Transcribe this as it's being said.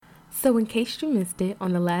So in case you missed it,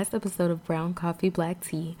 on the last episode of Brown Coffee, Black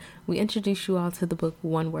Tea, we introduced you all to the book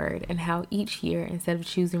One Word and how each year, instead of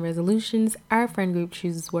choosing resolutions, our friend group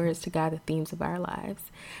chooses words to guide the themes of our lives.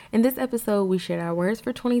 In this episode, we shared our words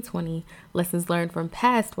for 2020, lessons learned from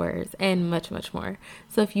past words, and much, much more.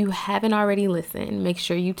 So if you haven't already listened, make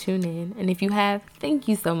sure you tune in. And if you have, thank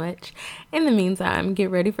you so much. In the meantime, get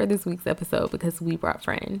ready for this week's episode because we brought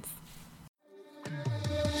friends.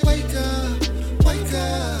 Wake up, wake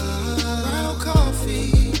up. Brown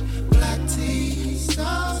coffee, black tea,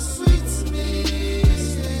 so sweet to me.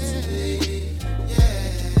 Yeah.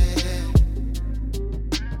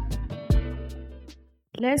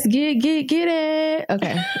 Let's get it.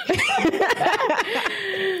 Okay.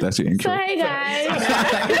 That's your intro. So hey guys.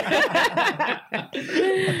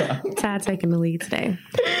 Ty taking the lead today.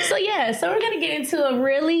 So we're going to get into a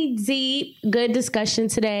really deep, good discussion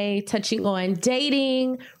today, touching on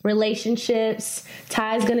dating, relationships.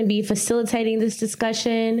 Ty's going to be facilitating this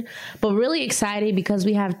discussion, but really excited because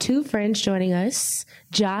we have two friends joining us,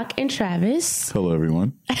 Jok and Travis. Hello,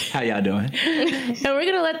 everyone. How y'all doing? And we're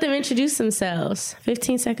going to let them introduce themselves.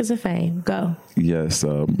 15 seconds of fame. Go. Yes,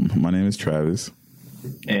 my name is Travis.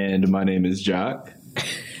 And my name is Jok.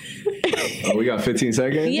 Oh, we got 15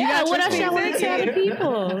 seconds? Yeah, what else y'all want to tell the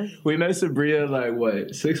people? We met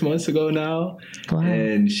Sabria 6 months ago now. Wow.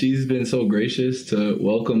 And she's been so gracious to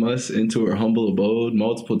welcome us into her humble abode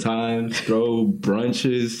multiple times, throw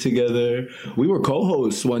brunches together. We were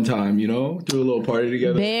co-hosts one time, threw a little party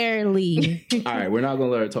together. Barely. All right, we're not going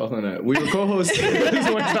to let her talk on that. We were co-hosts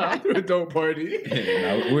one time through a dope party.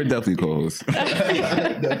 We're definitely co-hosts.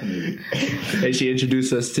 Definitely. And she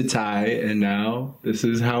introduced us to Ty, and now this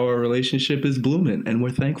is how our relationship is blooming, and we're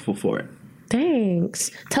thankful for it. Thanks.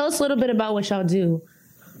 Tell us a little bit about what y'all do.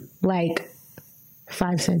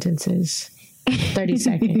 5 sentences, 30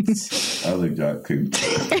 seconds. I'll let Jok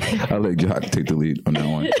take the lead on that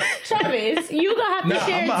one. Travis, you gonna have to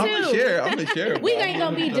share too. I'm gonna share. We ain't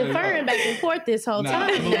gonna be deferring back and forth this whole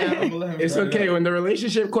time. It's okay. When the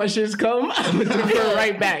relationship questions come, I'm going to defer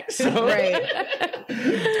right back. So,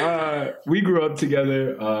 we grew up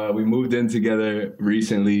together. We moved in together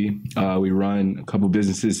recently. We run a couple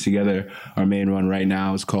businesses together. Our main one right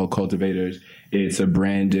now is called Cultivators. It's a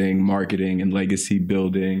branding, marketing, and legacy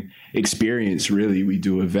building experience, really. We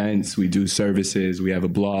do events, we do services, we have a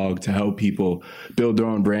blog to help people build their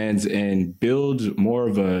own brands and build more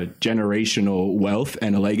of a generational wealth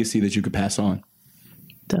and a legacy that you could pass on.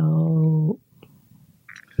 Dope.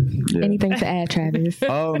 Yeah. Anything to add, Travis?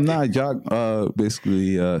 Jok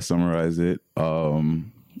basically summarized it.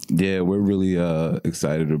 We're really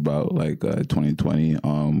excited about 2020. We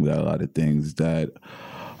got a lot of things that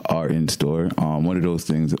are in store. One of those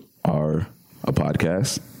things are a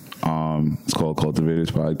podcast. It's called Cultivators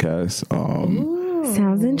Podcast.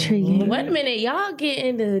 Sounds intriguing. Wait a minute, y'all get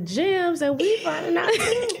into gems and we finding out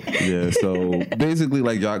too. Yeah, so basically,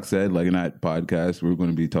 like Jok said, in that podcast, we're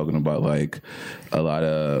going to be talking about a lot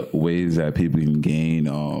of ways that people can gain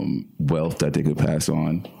wealth that they could pass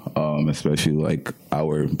on, especially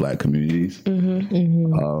our Black communities. Mm-hmm,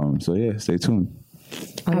 mm-hmm. Stay tuned.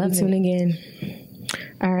 I'll be tuning in.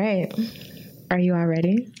 All right. Are you all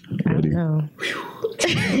ready? I don't know.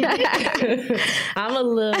 I'm a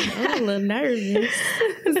little nervous.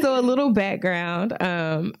 So a little background.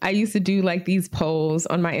 I used to do these polls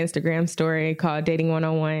on my Instagram story called Dating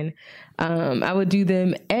 101. I would do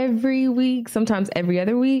them every week, sometimes every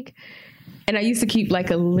other week. And I used to keep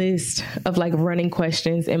a list of running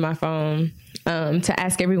questions in my phone to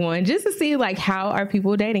ask everyone just to see how are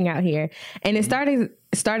people dating out here. And it started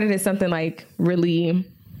as something really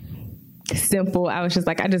simple. I was just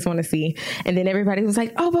I just want to see. And then everybody was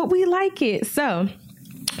like, oh, but we like it. So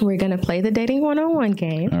we're going to play the Dating 101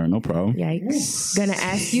 game. All right, no problem. Yikes. Going to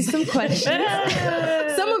ask you some questions.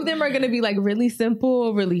 Some of them are going to be really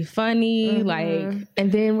simple, really funny.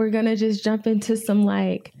 And then we're going to just jump into some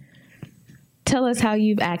tell us how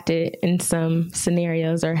you've acted in some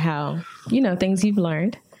scenarios or how, things you've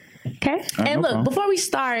learned. Okay. And look, before we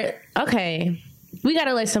start, we got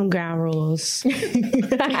to lay some ground rules.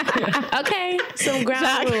 Okay? Some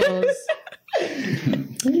ground rules.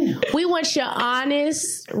 We want your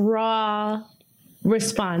honest, raw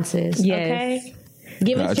responses. Yes. Okay?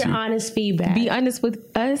 Give us your honest feedback. Be honest with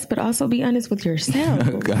us, but also be honest with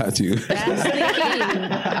yourself. Got you. That's the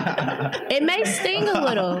key. It may sting a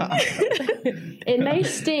little. It may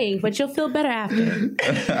sting, but you'll feel better after.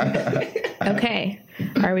 Okay.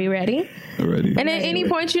 Are we ready? Ready. And at any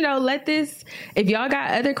point, let this, if y'all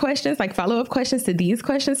got other questions, like follow-up questions to these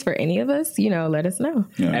questions for any of us, let us know.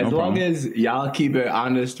 Yeah, As no long problem. as y'all keep it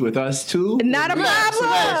honest with us too. Not a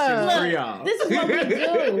problem. For y'all. This is what we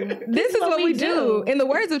do. This is what we do. In the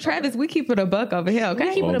words of Travis, we keep it a buck over here, okay?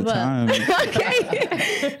 We keep All it a the buck. time.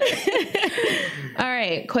 Okay. All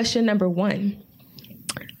right. Question number 1.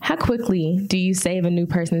 How quickly do you save a new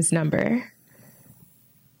person's number?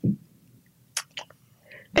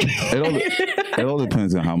 It all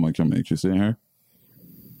depends on how much I'm interested in her.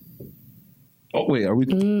 Oh wait, are we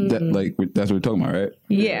that's what we're talking about, right?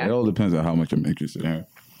 Yeah. It all depends on how much I'm interested in her.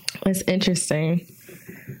 That's interesting.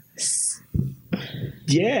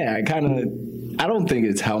 Yeah, I don't think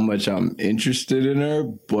it's how much I'm interested in her,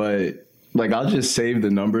 but like I'll just save the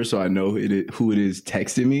number so I know who it is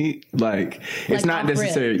texting me. Like it's not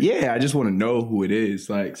necessary. Yeah, I just want to know who it is.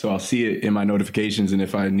 Like so I'll see it in my notifications and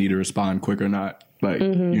if I need to respond quick or not. Like,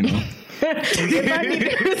 If I need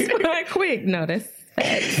to respond quick. No, that's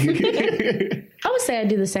facts. I would say I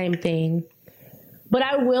do the same thing. But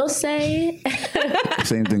I will say,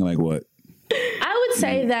 Same thing like what? I would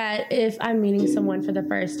say that if I'm meeting someone for the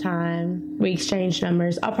first time, we exchange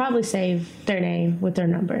numbers, I'll probably save their name with their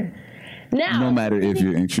number. Now, No matter if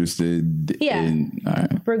you're interested in all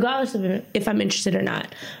right. regardless of if I'm interested or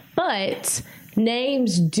not. But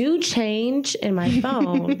names do change in my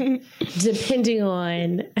phone depending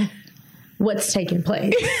on what's taking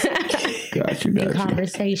place Got you. in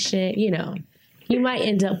conversation. You might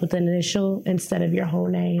end up with an initial instead of your whole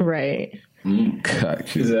name. Right.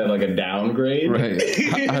 Got you. is that like a downgrade? Right.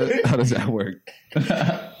 How does that work?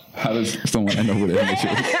 How does someone end up with an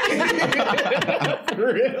initial?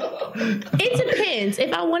 It depends.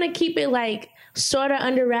 If I want to keep it like sort of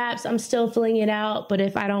under wraps, I'm still filling it out. But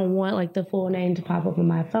if I don't want like the full name to pop up on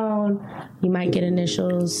my phone, you might get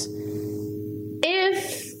initials.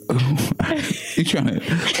 If You trying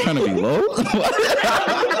to be low?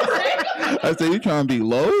 I said you trying to be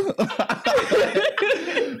low?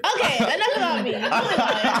 okay, enough about me.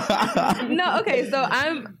 No, okay. So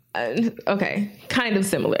I'm, kind of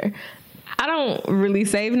similar. I don't really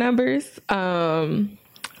save numbers.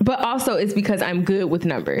 But also it's because I'm good with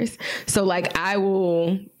numbers. So like I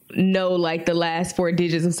will know like the last 4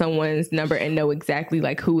 digits of someone's number and know exactly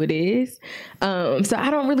like who it is. So I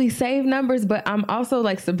don't really save numbers, but I'm also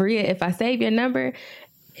like Sabria, if I save your number,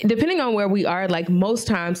 depending on where we are, like most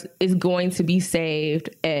times it's going to be saved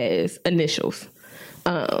as initials.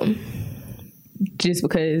 Just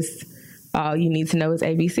because all you need to know is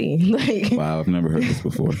ABC. Like, Wow, I've never heard this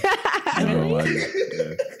before.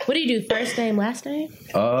 What do you do? First name, last name?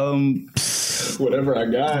 Whatever I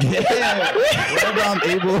got. Whatever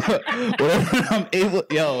I'm able.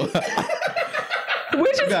 Yo,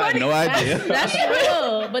 which is got funny. no idea. That's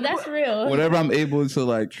real, but that's real. Whatever I'm able to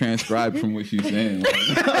like transcribe from what she's saying. Like,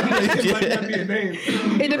 Might not be a name.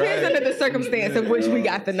 It depends under the circumstance of which we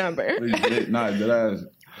got the number. Not that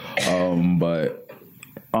but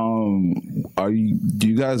do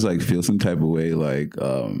you guys like feel some type of way like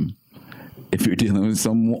if you're dealing with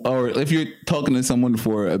someone or if you're talking to someone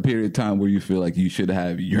for a period of time where you feel like you should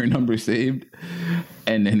have your number saved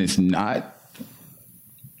and then it's not?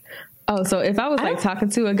 Oh, so if I was like talking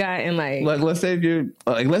to a guy and like Let's say if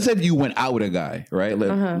you went out with a guy, right?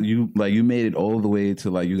 Like you made it all the way to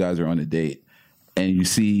like you guys are on a date and you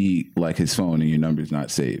see like his phone and your number's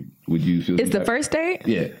not saved. Would you feel it's the first date?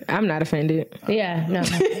 Yeah. I'm not offended. Yeah, no.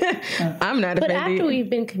 I'm not But offended. after we've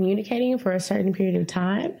been communicating for a certain period of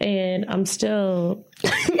time, and I'm still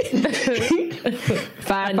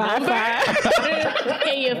 555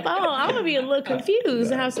 in your phone, I'm gonna be a little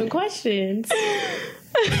confused and have some questions.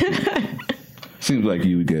 Seems like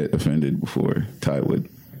you would get offended before Ty would.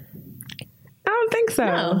 I don't think so.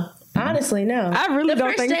 No, honestly, no. I really the don't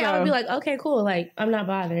first think day, I so. would be like, okay, cool. Like, I'm not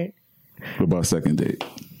bothered. What about second date?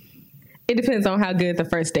 It depends on how good the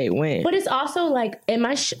first date went. But it's also like,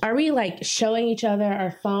 are we like showing each other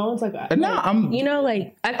our phones? Like, I'm. you know,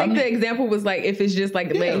 like, I think the example was like if it's just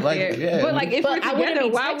like laying like, there. yeah. But like if but we're I wouldn't together,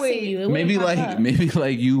 be why texting would you. It wouldn't Maybe pop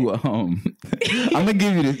like up. you I'm gonna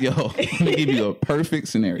give you this I'm gonna give you a perfect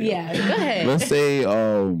scenario. Yeah, go ahead. Let's say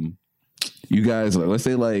you guys let's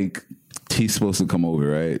say like he's supposed to come over,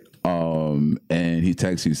 right? And he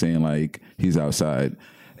texts you saying like he's outside,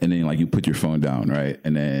 and then like you put your phone down, right?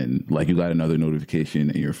 And then like you got another notification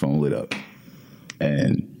and your phone lit up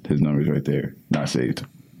and his number's right there, not saved.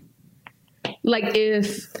 like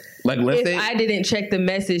if Let's say I didn't check the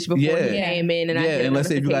message before he came in and I get a and let's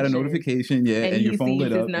say if you got a notification, notification, and he your phone sees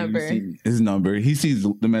lit his up, and number. you see his number, he sees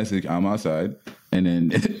the message, I'm outside, and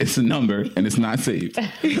then it's a number and it's not saved.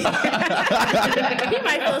 He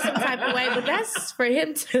might feel some type of way, but that's for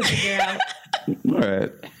him to figure out. All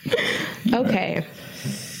right. Okay.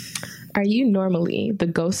 Are you normally the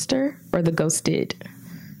ghoster or the ghosted?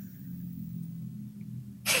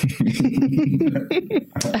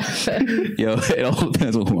 Yo, it all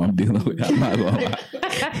depends on who I'm dealing with. I'm not gonna lie.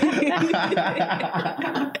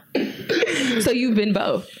 So you've been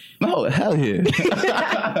both. Oh, hell yeah.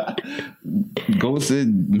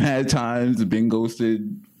 Ghosted mad times, been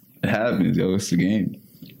ghosted. It happens, yo. It's the game.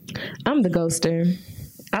 I'm the ghoster.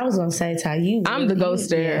 I was gonna say, Ty, I'm the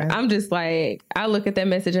ghoster. Yeah. I'm just like, I look at that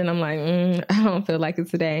message and I'm like, I don't feel like it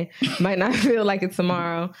today. Might not feel like it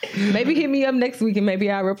tomorrow. Maybe hit me up next week and maybe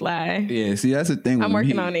I'll reply. Yeah, see, that's the thing. I'm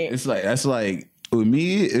working on it. It's like, that's like, with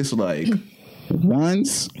me, it's like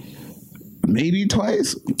once, maybe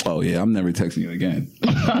twice. Oh yeah, I'm never texting you again.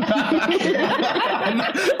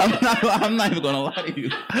 I'm not even gonna lie to you.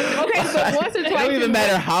 Okay, so once or twice. It don't even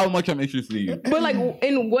matter how much I'm interested in you. But like,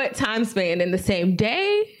 in what time span? In the same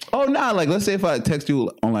day? Oh, nah, like, let's say if I text you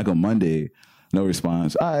on like a Monday, no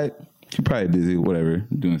response. All right, you're probably busy, whatever,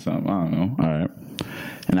 doing something. I don't know. All right.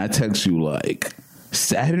 And I text you like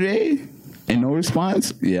Saturday and no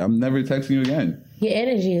response. Yeah, I'm never texting you again. Your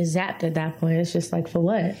energy is zapped at that point. It's just like, for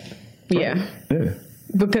what? Yeah. Yeah.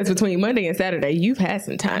 Because between Monday and Saturday, you've had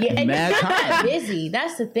some time. Yeah, and Mad you're not that time. busy.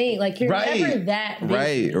 That's the thing. Like, you're never that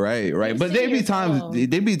busy. Right. But see there be your times phone.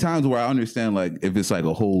 there be times where I understand, like, if it's like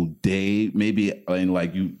a whole day, maybe, and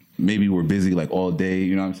like you maybe we're busy like all day,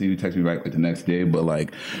 you know what I'm saying? You text me back like the next day, but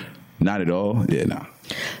like not at all. Yeah, nah.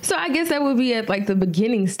 So I guess that would be at like the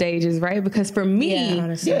beginning stages, right? Because for me, Yeah,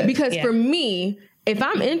 honestly. for me, if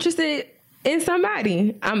I'm interested in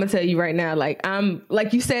somebody, I'm gonna tell you right now, like I'm,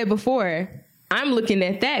 like you said before, I'm looking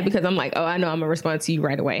at that because I'm like, oh, I know I'm gonna respond to you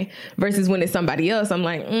right away. Versus when it's somebody else, I'm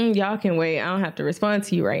like, y'all can wait. I don't have to respond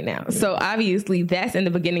to you right now. So obviously that's in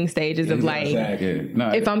the beginning stages of like,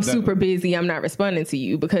 if I'm super busy, I'm not responding to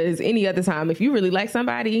you, because any other time, if you really like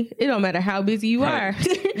somebody, it don't matter how busy you are.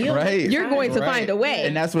 Right. You're going to find a way.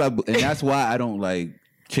 And that's that's why I don't like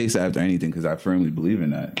chase after anything, because I firmly believe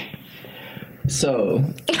in that. So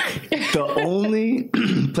the only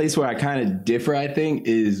place where I kind of differ, I think,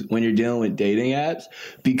 is when you're dealing with dating apps,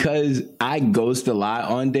 because I ghost a lot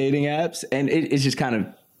on dating apps, and it's just kind of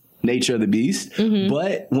nature of the beast.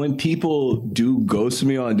 But when people do ghost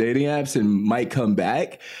me on dating apps and might come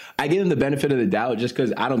back, I give them the benefit of the doubt just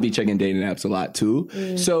because I don't be checking dating apps a lot too.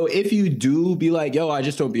 So if you do be like, yo, I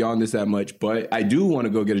just don't be on this that much, but I do want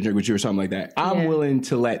to go get a drink with you or something like that, I'm willing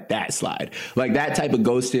to let that slide. Like that type of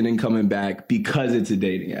ghosting and coming back because it's a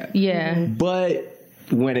dating app. Yeah. But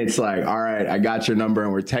when it's like, all right, I got your number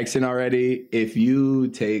and we're texting already, if you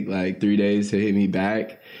take like 3 days to hit me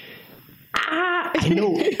back, I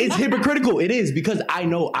know it's hypocritical. It is, because I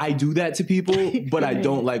know I do that to people, but I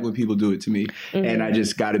don't like when people do it to me. And I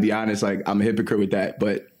just got to be honest, like I'm a hypocrite with that,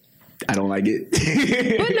 but I don't like it.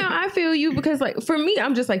 But no, I feel you, because like for me,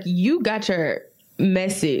 I'm just like, you got your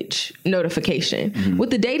message notification. With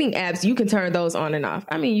the dating apps, you can turn those on and off.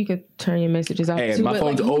 I mean, you can turn your messages off And too. my but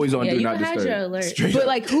phone's like, always on do you not can hide your disturb. alert. Straight but up.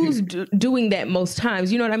 like, who's doing that most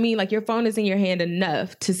times? You know what I mean? Like, your phone is in your hand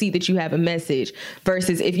enough to see that you have a message,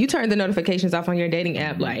 versus if you turn the notifications off on your dating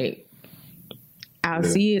app, like, I'll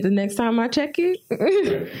see it the next time I check it.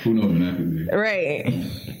 Who knows when that could be? Right.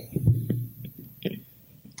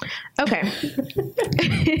 Okay.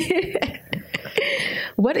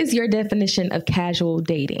 What is your definition of casual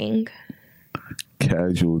dating?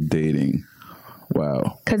 Casual dating.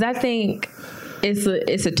 Wow. Because I think it's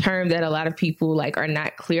a term that a lot of people like are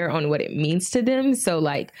not clear on what it means to them. So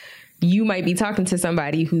like, you might be talking to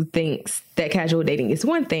somebody who thinks that casual dating is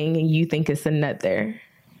one thing and you think it's another.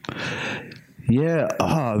 Yeah.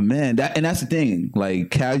 Oh man. That's the thing.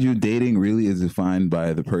 Like, casual dating really is defined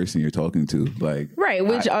by the person you're talking to. Like, Right.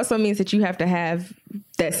 Which also means that you have to have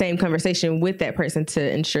that same conversation with that person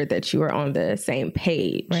to ensure that you are on the same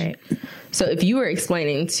page. Right. So if you were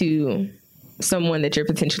explaining to someone that you're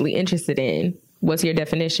potentially interested in, what's your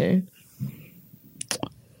definition?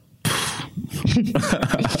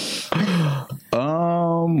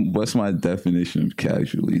 What's my definition of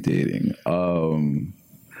casually dating?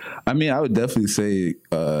 I mean, I would definitely say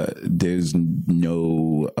there's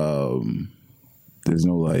no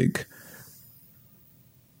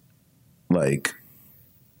like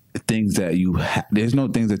things that there's no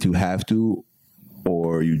things that you have to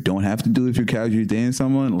or you don't have to do if you're casually dating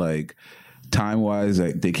someone. Like, time wise,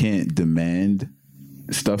 like they can't demand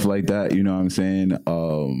stuff like that. You know what I'm saying?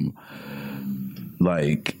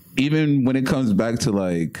 Like, even when it comes back to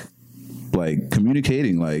like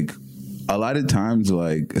communicating, like a lot of times,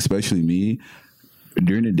 like especially me,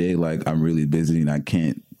 during the day, like I'm really busy and I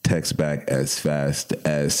can't text back as fast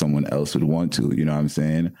as someone else would want to. You know what I'm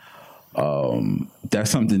saying? That's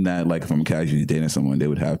something that, like, if I'm casually dating someone, they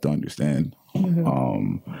would have to understand.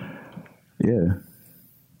 Yeah.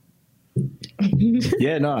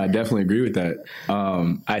 Yeah, no, I definitely agree with that.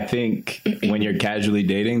 I think when you're casually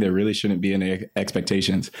dating, there really shouldn't be any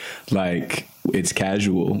expectations. Like, it's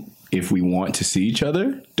casual. If we want to see each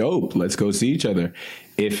other, dope, let's go see each other.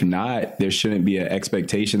 If not, there shouldn't be an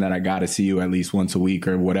expectation that I got to see you at least once a week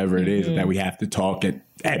or whatever it is, that we have to talk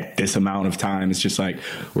at this amount of time. It's just like,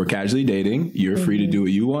 we're casually dating. You're free to do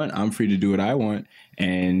what you want. I'm free to do what I want.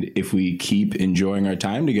 And if we keep enjoying our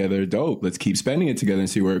time together, dope, let's keep spending it together and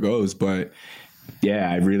see where it goes. But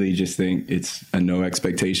yeah, I really just think it's a no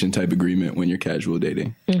expectation type agreement when you're casual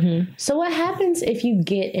dating. So what happens if you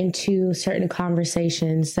get into certain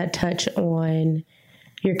conversations that touch on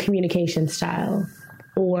your communication style?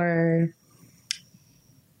 Or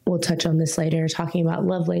we'll touch on this later, talking about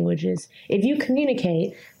love languages. If you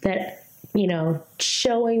communicate that, you know,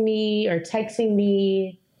 showing me or texting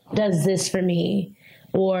me does this for me,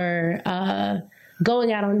 or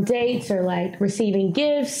going out on dates or like receiving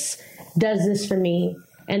gifts does this for me,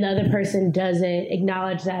 and the other person doesn't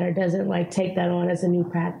acknowledge that or doesn't like take that on as a new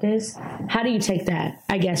practice, how do you take that,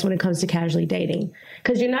 I guess, when it comes to casually dating?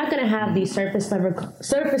 Because you're not going to have these surface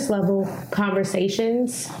level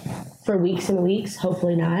conversations for weeks and weeks,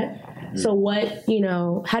 hopefully not. So what, you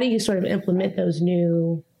know, how do you sort of implement those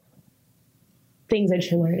new things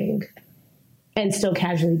that you're learning and still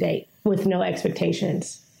casually date with no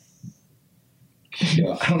expectations?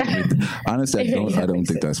 Honestly, I don't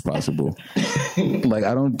think that's possible. Like,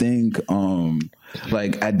 I don't think,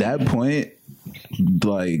 like, at that point,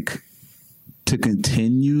 like, to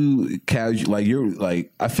continue casual, like, you're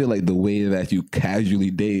like, I feel like the way that you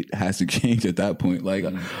casually date has to change at that point. Like,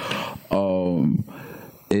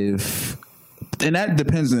 if, and that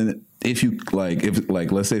depends on if you, like, if,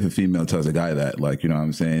 like, let's say if a female tells a guy that, like, you know what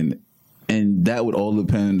I'm saying? And that would all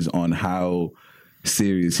depends on how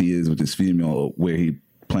serious he is with his female, where he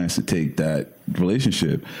plans to take that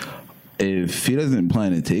relationship. If he doesn't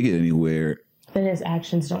plan to take it anywhere, then his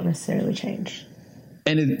actions don't necessarily change.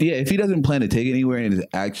 And if he doesn't plan to take it anywhere and his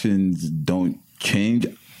actions don't change,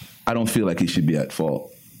 I don't feel like he should be at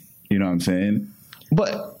fault. You know what I'm saying?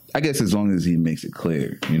 But I guess as long as he makes it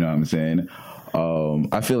clear, you know what I'm saying?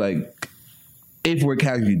 I feel like if we're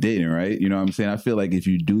casually dating, right? You know what I'm saying? I feel like if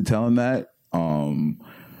you do tell him that, and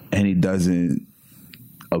he doesn't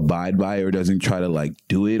abide by it or doesn't try to like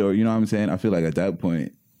do it, or, you know what I'm saying? I feel like at that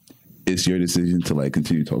point, it's your decision to like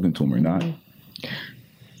continue talking to him or not.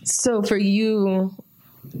 So for you,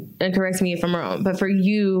 and correct me if I'm wrong, but for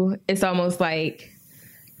you, it's almost like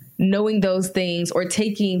knowing those things or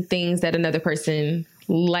taking things that another person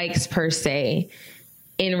likes per se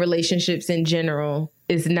in relationships in general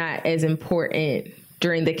is not as important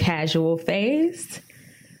during the casual phase?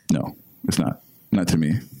 No, it's not. Not to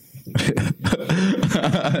me.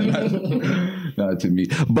 not to me.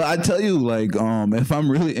 But I tell you, like, if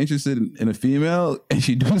I'm really interested in a female and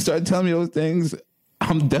she do start telling me those things,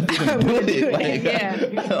 I'm definitely gonna do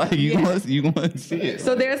it. Like, like you want to see it.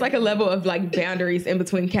 So there's like a level of like boundaries in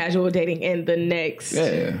between casual dating and the next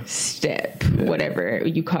step, whatever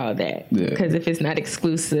you call that. Because if it's not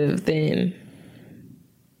exclusive, then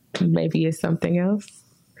maybe it's something else.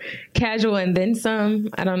 Casual and then some.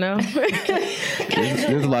 I don't know.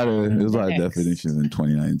 there's a lot of definitions in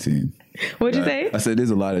 2019. What'd you say? I said there's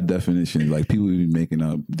a lot of definitions. Like, people be making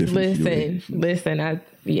up different. Listen.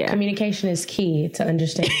 Communication is key to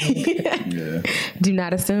understanding. Do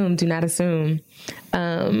not assume.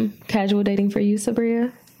 Casual dating for you,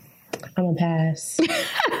 Sabria? I'm a pass.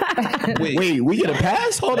 Wait, we get a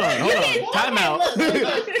pass? Hold on. Time out.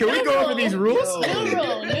 Can we go over these rules?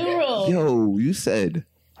 New rule. Yo, you said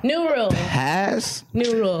new rule. Pass?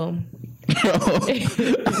 New rule.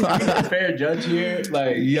 Fair judge here.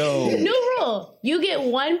 Like, yo. New rule. You get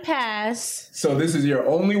one pass. So this is your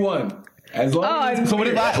only one. As long as so what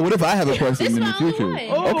if I have a question in the future?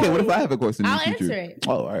 Okay, what if I have a question in the future? I'll answer it.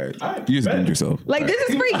 Oh, all right. You just named yourself. Like, this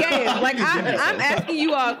is free game. Like, I'm asking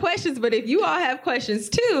you all questions, but if you all have questions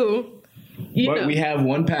too, but we have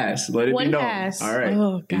one pass. Let it be known. One pass. All right.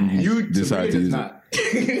 Oh, God. You decide to use not.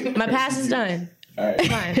 My pass is done. All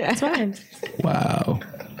right. It's fine. Wow.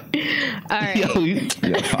 All right.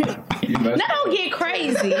 Now don't get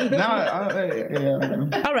crazy. All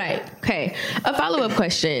right. Okay. A follow-up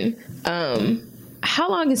question. How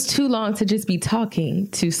long is too long to just be talking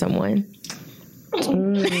to someone?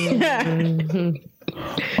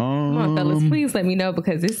 Come on, fellas, please let me know,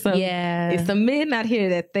 because it's some men out here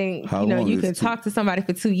that think you can talk to somebody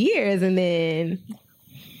for 2 years and then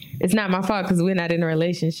it's not my fault because we're not in a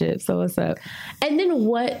relationship. So what's up? And then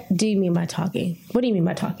what do you mean by talking? What do you mean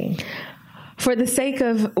by talking? For the sake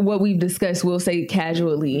of what we've discussed, we'll say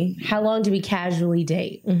casually. How long do we casually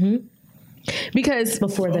date? Because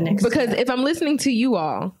if I'm listening to you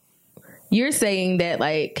all, you're saying that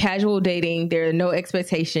like casual dating, there are no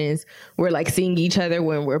expectations. We're like seeing each other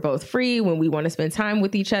when we're both free, when we want to spend time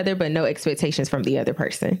with each other, but no expectations from the other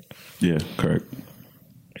person. Yeah, correct.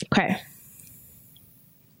 Okay.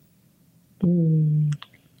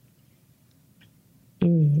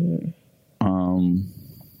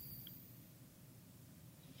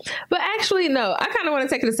 But actually, no, I kind of want to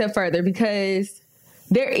take it a step further, because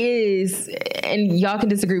there is, and y'all can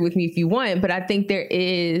disagree with me if you want, but I think there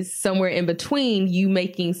is somewhere in between you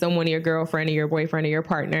making someone your girlfriend or your boyfriend or your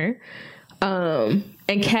partner, and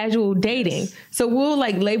casual dating. So we'll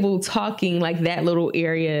like label talking like that little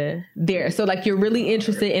area there. So like you're really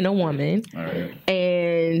interested in a woman, All right.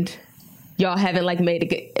 and y'all haven't like made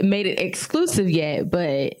it exclusive yet,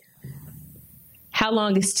 but how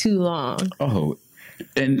long is too long? Oh,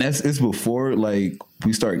 and it's before like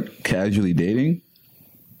we start casually dating.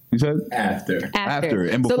 You said After. and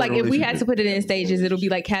so before like the if we had relationship. to put it in stages, it'll be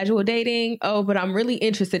like casual dating. Oh, but I'm really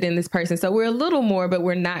interested in this person. So we're a little more, but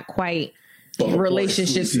we're not quite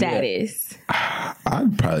relationship status.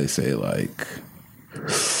 I'd probably say like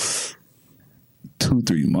 2-3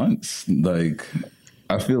 months. Like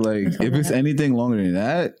I feel like if it's anything longer than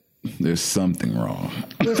that, there's something wrong.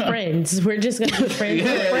 We're friends. We're just gonna be friends.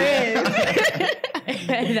 We're friends.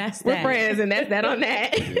 That's We're that. friends, and that's that on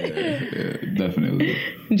that. Yeah, definitely.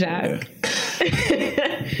 Jock.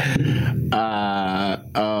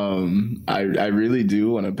 I really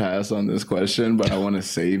do want to pass on this question, but I want to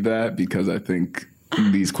save that because I think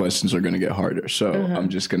these questions are going to get harder. So I'm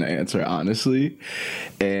just going to answer honestly.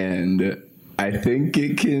 And I think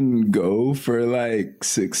it can go for like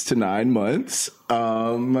 6 to 9 months.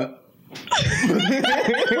 With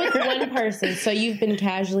one person. So you've been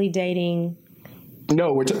casually dating.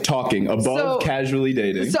 No, we're talking above casually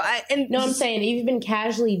dating. I'm saying you've been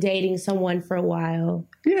casually dating someone for a while.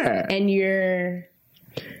 Yeah. And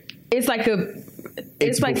It's like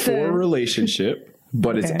before a relationship,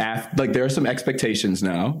 but it's after, like there are some expectations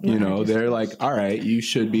now, you know, they're like, all right, you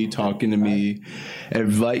should be talking to me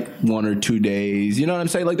every like 1 or 2 days. You know what I'm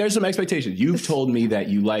saying? Like there's some expectations. You've told me that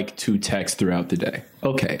you like to text throughout the day.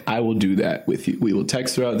 Okay, I will do that with you. We will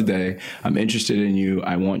text throughout the day. I'm interested in you.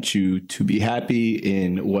 I want you to be happy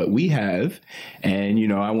in what we have. And, you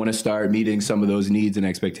know, I want to start meeting some of those needs and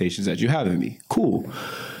expectations that you have in me. Cool.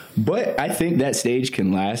 But I think that stage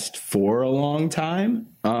can last for a long time.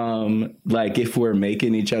 Like if we're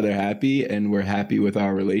making each other happy and we're happy with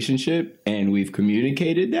our relationship and we've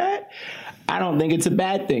communicated that, I don't think it's a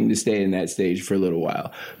bad thing to stay in that stage for a little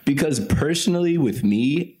while. Because personally with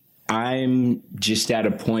me, I'm just at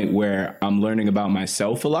a point where I'm learning about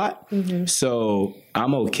myself a lot. So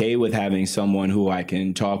I'm okay with having someone who I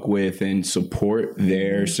can talk with and support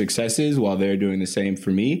their successes while they're doing the same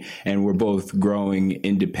for me. And we're both growing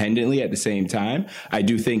independently at the same time. I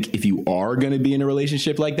do think if you are going to be in a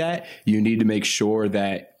relationship like that, you need to make sure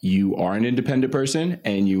that you are an independent person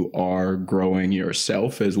and you are growing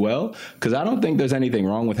yourself as well. Because I don't think there's anything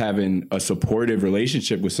wrong with having a supportive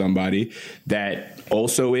relationship with somebody that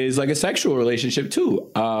also is like a sexual relationship too.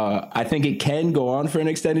 I think it can go on for an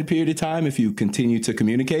extended period of time if you continue to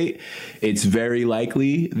communicate. It's very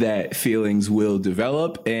likely that feelings will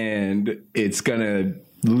develop and it's going to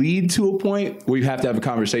lead to a point where you have to have a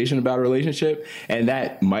conversation about a relationship, and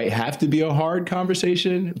that might have to be a hard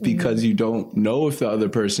conversation because you don't know if the other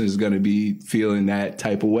person is going to be feeling that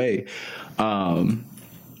type of way.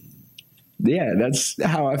 Yeah, that's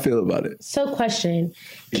how I feel about it. So question,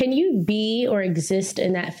 can you be or exist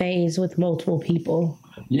in that phase with multiple people?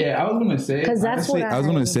 Yeah, I was going to say, because that's what I was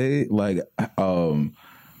going to say, like,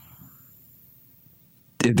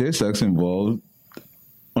 if there's sex involved,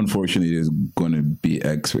 unfortunately, there's going to be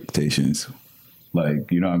expectations.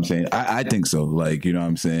 Like, you know what I'm saying? I think so. Like, you know what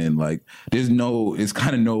I'm saying? Like, it's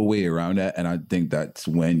kind of no way around that. And I think that's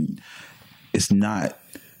when it's not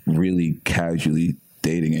really casually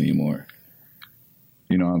dating anymore.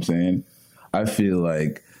 You know what I'm saying? I feel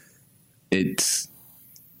like it's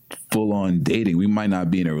full on dating. We might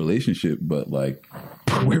not be in a relationship, but like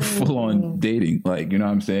we're full on dating. Like, you know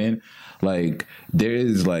what I'm saying? Like there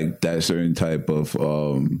is like that certain type of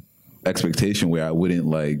expectation where I wouldn't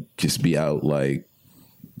like just be out like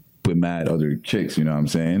with mad other chicks, you know what I'm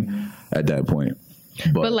saying? At that point.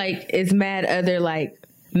 But like it's mad other like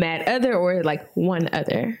mad other or like one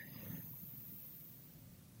other?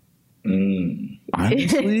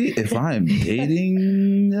 Honestly, if I'm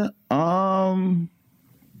dating, all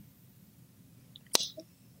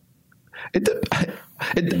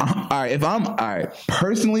right. If I'm all right,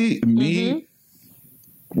 personally, me.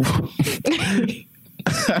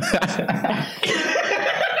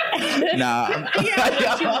 Nah.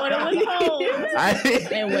 What you want to withhold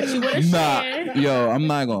and what you want to share. Yo, I'm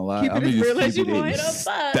not gonna lie. I'm gonna just keep it in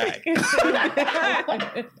stack.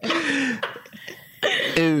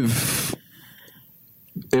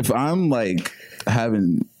 If I'm like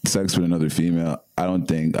having sex with another female, I don't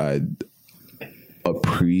think I'd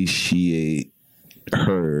appreciate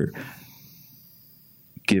her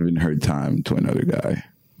giving her time to another guy.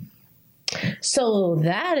 So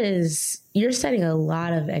that is, you're setting a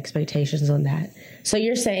lot of expectations on that. So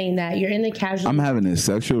you're saying that you're in the casual. I'm having a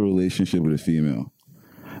sexual relationship with a female.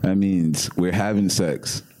 That means we're having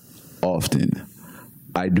sex often.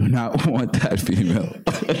 I do not want that female.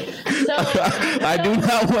 I do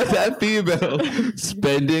not want that female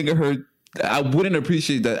spending her. I wouldn't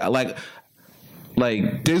appreciate that.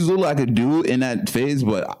 Like there's little I could do in that phase,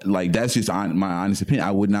 but like that's just my honest opinion.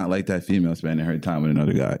 I would not like that female spending her time with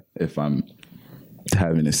another guy if I'm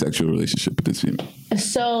having a sexual relationship with this female.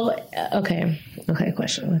 So okay,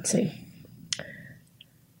 question. Let's see.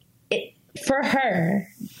 For her,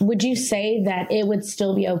 would you say that it would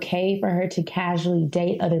still be okay for her to casually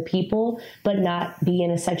date other people, but not be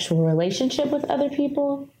in a sexual relationship with other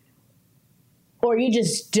people? Or you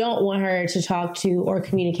just don't want her to talk to or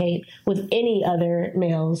communicate with any other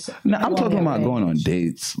males? No, I'm talking about going on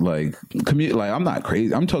dates. Like, I'm not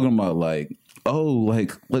crazy. I'm talking about like, oh,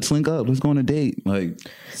 like, let's link up. Let's go on a date. Like,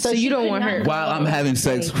 so you don't want her while I'm having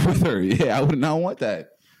sex with her. Yeah, I would not want that.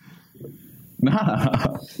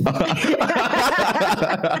 Nah.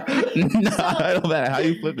 It don't matter how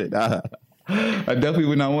you flip it. Nah. I definitely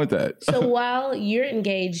would not want that. So while you're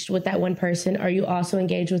engaged with that one person, are you also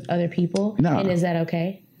engaged with other people? Nah. And is that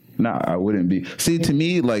okay? Nah, I wouldn't be. See, to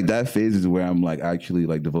me, like that phase is where I'm like actually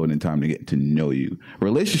like devoting time to get to know you.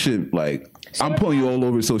 Relationship, like I'm pulling you all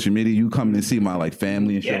over social media. You come and see my like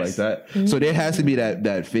family and shit like that. Mm-hmm. So there has to be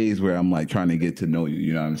that phase where I'm like trying to get to know you.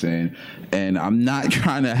 You know what I'm saying? And I'm not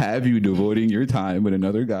trying to have you devoting your time with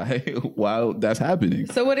another guy while that's happening.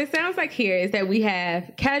 So what it sounds like here is that we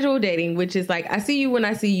have casual dating, which is like I see you when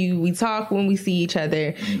I see you. We talk when we see each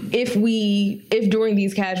other. If during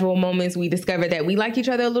these casual moments we discover that we like each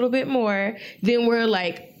other a little bit more, then we're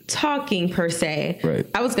like talking per se. Right.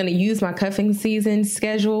 I was going to use my cuffing season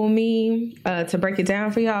schedule meme to break it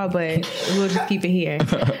down for y'all, but we'll just keep it here.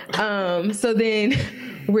 So then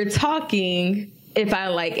we're talking. If I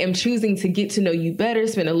like am choosing to get to know you better,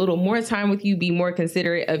 spend a little more time with you, be more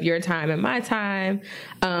considerate of your time and my time.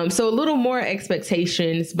 So a little more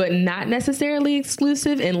expectations, but not necessarily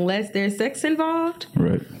exclusive unless there's sex involved.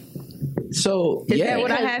 Right. So is that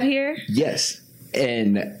what I have here? Yes.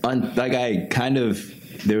 And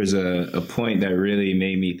there was a point that really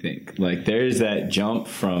made me think. Like, there's that jump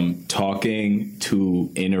from talking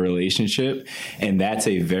to in a relationship, and that's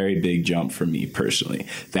a very big jump for me personally.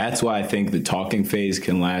 That's why I think the talking phase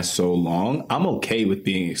can last so long. I'm okay with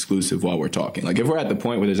being exclusive while we're talking. Like, if we're at the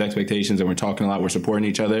point where there's expectations and we're talking a lot, we're supporting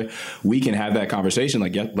each other, we can have that conversation.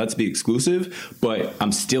 Like, yeah, let's be exclusive, but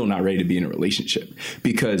I'm still not ready to be in a relationship,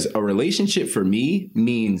 because a relationship for me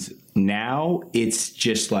means now it's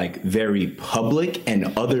just like very public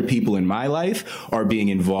and other people in my life are being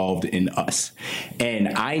involved in us. And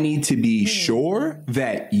I need to be sure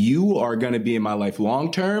that you are going to be in my life long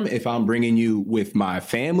term. If I'm bringing you with my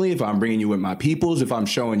family, if I'm bringing you with my peoples, if I'm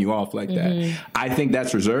showing you off like that, I think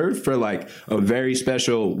that's reserved for like a very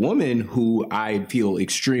special woman who I feel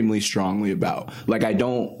extremely strongly about. Like, I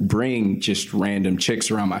don't bring just random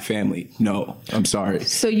chicks around my family. No, I'm sorry.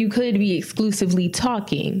 So you could be exclusively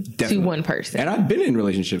talking to one person. And I've been in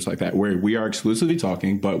relationships like that where we are exclusively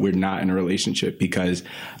talking, but we're not in a relationship, because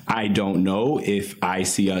I don't know if I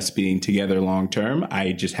see us being together long term.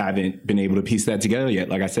 I just haven't been able to piece that together yet.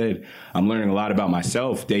 Like I said, I'm learning a lot about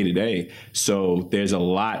myself day to day. So there's a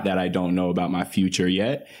lot that I don't know about my future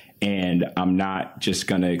yet. And I'm not just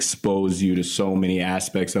going to expose you to so many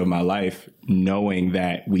aspects of my life knowing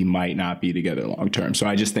that we might not be together long term. So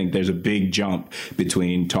I just think there's a big jump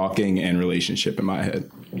between talking and relationship in my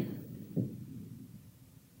head.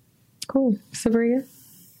 Cool. Sabria,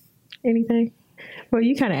 anything? Well,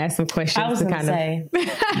 you kind of asked some questions. I was going to say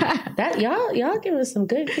that y'all give us some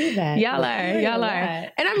good feedback. Y'all are.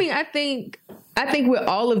 And I mean, I think I think with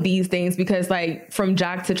all of these things, because like from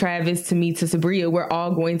Jok to Travis to me to Sabria, we're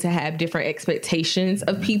all going to have different expectations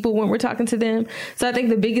of people when we're talking to them. So I think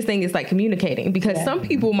the biggest thing is like communicating, because some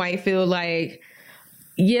people might feel like,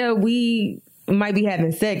 yeah, we might be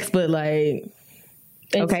having sex, but like,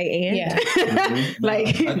 okay, and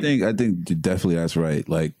like, I think definitely that's right.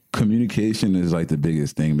 Like communication is like the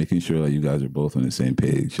biggest thing, making sure like you guys are both on the same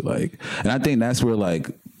page. Like, and I think that's where like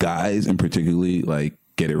guys and particularly like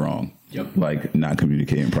get it wrong. Yep. Like not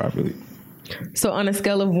communicating properly. So on a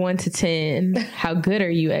scale of 1 to 10, how good are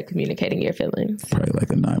you at communicating your feelings? Probably like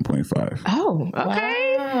a 9.5. Oh,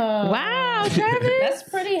 okay. Wow, Travis. That's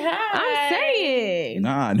pretty high. I'm saying.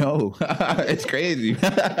 Nah, no. It's crazy.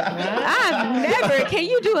 I've never. Can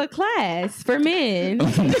you do a class for men?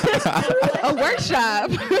 A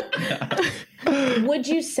workshop. Would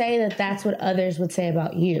you say that that's what others would say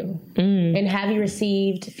about you? And have you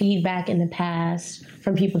received feedback in the past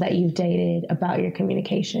from people that you've dated about your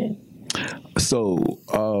communication? So,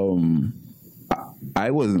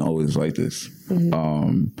 I wasn't always like this.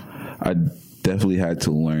 I definitely had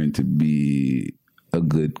to learn to be a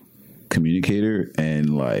good communicator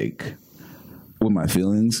and like with my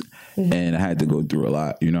feelings. And I had to go through a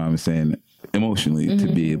lot, you know what I'm saying, emotionally to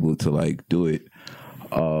be able to like do it.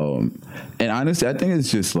 And honestly, I think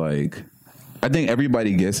it's just like, I think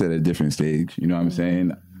everybody gets at a different stage, you know what I'm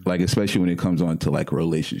saying? Like, especially when it comes on to like a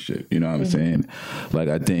relationship, you know what I'm saying? Like,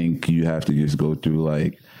 I think you have to just go through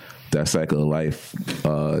like that cycle of life,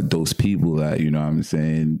 those people that, you know what I'm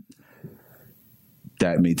saying,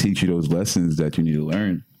 that may teach you those lessons that you need to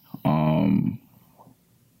learn.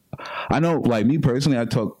 I know, like me personally, I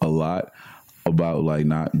talk a lot about like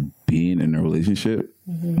not being in a relationship,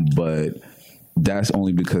 but that's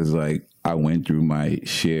only because like I went through my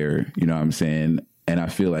share, you know what I'm saying? And I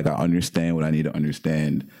feel like I understand what I need to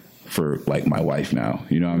understand for like my wife now,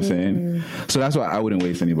 you know what I'm saying? So that's why I wouldn't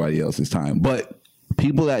waste anybody else's time. But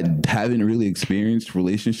people that haven't really experienced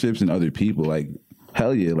relationships and other people, like,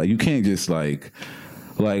 hell yeah, like you can't just like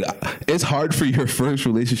it's hard for your first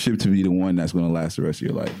relationship to be the one that's going to last the rest of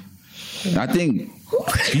your life. I think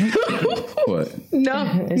what?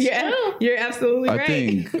 No, you're absolutely right. I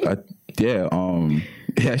think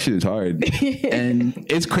that shit is hard, and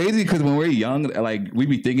it's crazy because when we're young, like we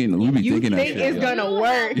be thinking that shit, it's gonna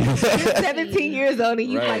work. You're 17 years old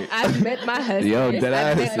and you're like, I've met my husband,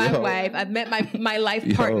 I've met my wife, I've met my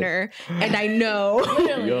life partner, and I know,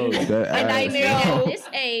 I know at this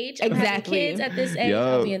age, exactly. Kids at this age,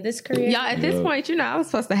 I'll be in this career. Y'all, at this point, you know, I was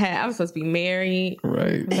supposed to be married.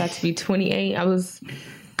 Right. I was about to be 28. I was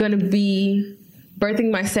gonna be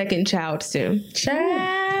birthing my second child soon.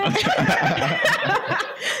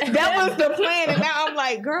 That was the plan, and now I'm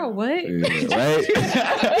like, girl, what? Right?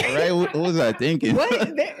 Right? What was I thinking? What?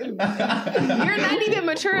 You're not even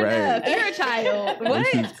mature enough. You're a child. What?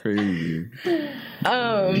 This is crazy.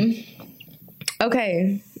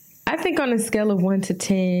 Okay. I think on a scale of 1 to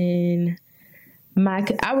 10,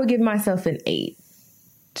 I would give myself an 8.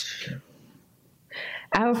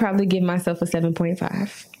 I would probably give myself a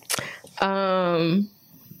 7.5.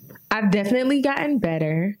 I've definitely gotten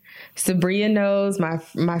better. Sabria knows, my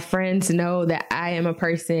friends know that I am a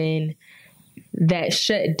person that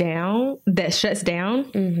shuts down.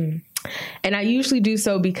 And I usually do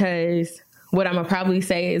so because what I'm gonna probably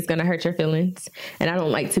say is gonna hurt your feelings, and I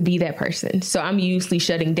don't like to be that person. So I'm usually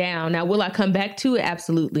shutting down. Now, will I come back to it?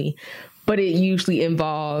 Absolutely. But it usually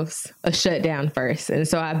involves a shutdown first. And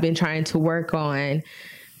so I've been trying to work on,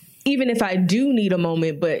 even if I do need a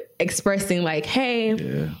moment, but expressing like,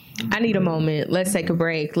 hey, I need a moment. Let's take a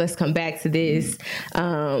break. Let's come back to this.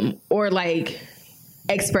 Or like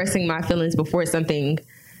expressing my feelings before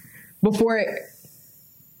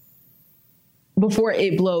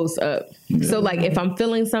it blows up. Yeah. So like if I'm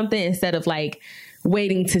feeling something, instead of like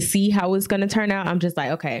waiting to see how it's going to turn out, I'm just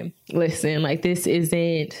like, okay, listen, like this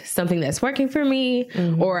isn't something that's working for me.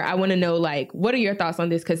 Or I want to know like, what are your thoughts on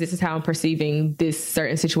this? Because this is how I'm perceiving this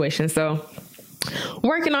certain situation. So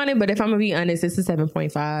working on it, but if I'm gonna be honest, it's a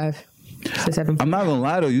 7.5. I'm not gonna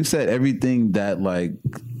lie though, you said everything that like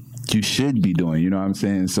you should be doing, you know what I'm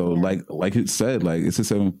saying? So like it said, like it's a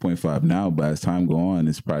 7.5 now, but as time go on,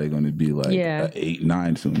 it's probably gonna be like 8,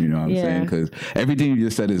 9 soon, you know what I'm saying? Because everything you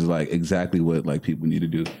just said is like exactly what like people need to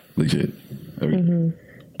do, legit.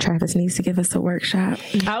 Travis needs to give us a workshop.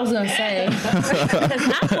 I was gonna say, because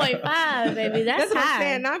 9.5, baby, that's high. What I'm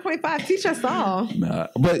saying, 9.5, teach us all. Nah,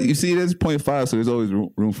 but you see, there's 0.5, so there's always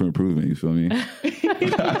room for improvement. You feel me? That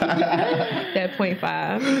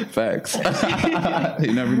 0.5. Facts.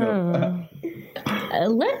 You never know.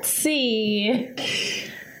 Let's see.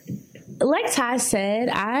 Like Ty said,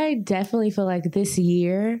 I definitely feel like this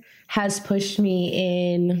year has pushed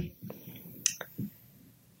me in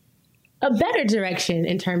a better direction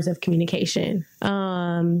in terms of communication.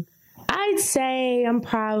 I'd say I'm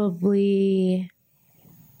probably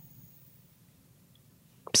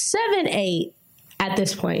 7, 8 at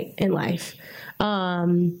this point in life.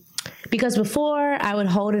 Because before I would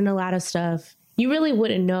hold in a lot of stuff. You really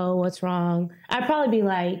wouldn't know what's wrong. I'd probably be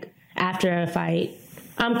like, after a fight,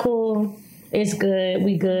 I'm cool, it's good,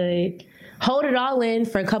 we good. Hold it all in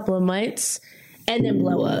for a couple of months and then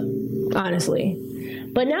blow up, honestly.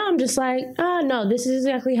 But now I'm just like, oh no, this is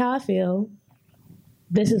exactly how I feel.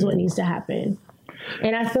 This is what needs to happen.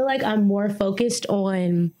 And I feel like I'm more focused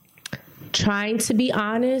on trying to be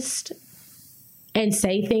honest and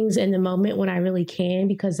say things in the moment when I really can,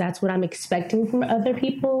 because that's what I'm expecting from other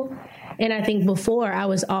people. And I think before I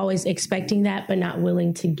was always expecting that, but not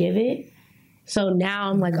willing to give it. So now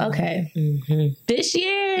I'm like, okay, this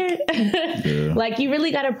year, like you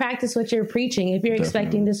really got to practice what you're preaching. If you're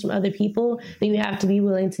expecting this from other people, then you have to be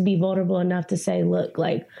willing to be vulnerable enough to say, look,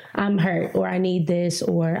 like I'm hurt, or I need this,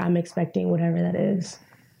 or I'm expecting whatever that is.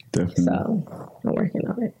 Definitely. So I'm working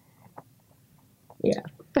on it. Yeah.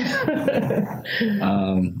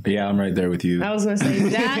 Yeah, I'm right there with you. I was going to say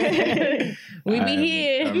that. We be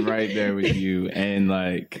here. I'm right there with you. And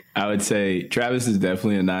like, I would say Travis is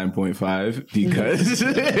definitely a 9.5 because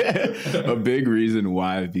a big reason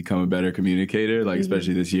why I've become a better communicator, like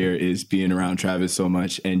especially this year, is being around Travis so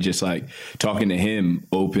much and just like talking to him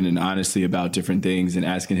open and honestly about different things and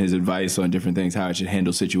asking his advice on different things, how I should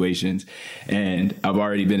handle situations. And I've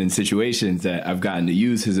already been in situations that I've gotten to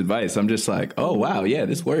use his advice. I'm just like, oh wow, yeah,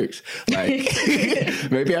 this works. Like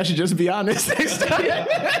maybe I should just be honest next time.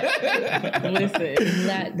 Listen,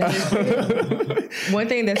 that is true. One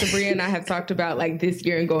thing that Sabria and I have talked about like this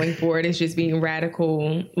year and going forward is just being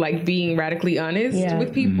radical, like being radically honest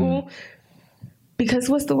with people. Because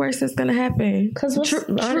what's the worst that's going to happen? Because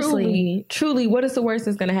truly, what is the worst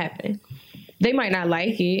that's going to happen? They might not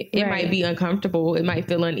like it. It might be uncomfortable. It might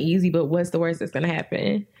feel uneasy, but what's the worst that's going to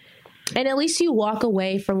happen? And at least you walk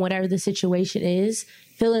away from whatever the situation is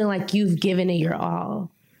feeling like you've given it your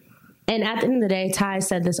all. And at the end of the day, Ty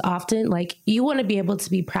said this often, like you want to be able to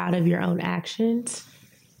be proud of your own actions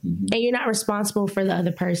and you're not responsible for the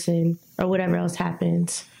other person or whatever else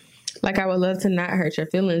happens. Like I would love to not hurt your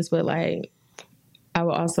feelings, but like I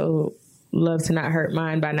would also love to not hurt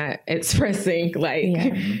mine by not expressing like,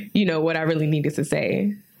 you know, what I really needed to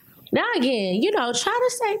say. Now again, you know, try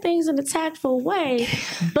to say things in a tactful way,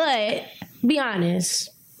 but be honest.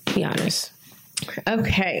 Be honest.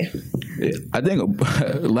 Okay. I think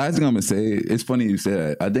last thing I'm gonna say, it's funny you said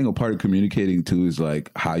that. I think a part of communicating too is like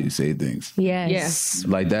how you say things. Yes.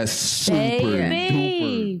 Like that's super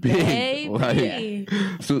duper big. Baby.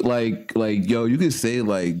 Like, so like yo, you could say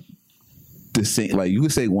like the same, like you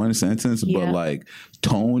could say one sentence, but like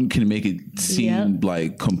tone can make it seem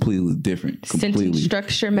like completely different. Sentence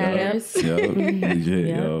structure matters. Legit,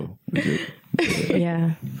 yo. Legit.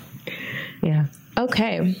 Yeah.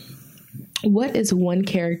 Okay. What is one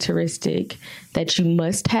characteristic that you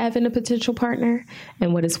must have in a potential partner?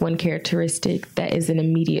 And what is one characteristic that is an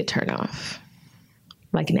immediate turnoff?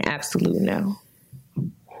 Like an absolute no.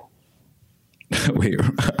 Wait.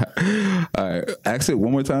 All right. Ask it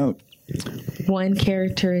one more time. One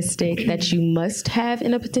characteristic that you must have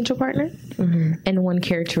in a potential partner, and one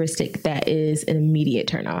characteristic that is an immediate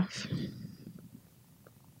turnoff.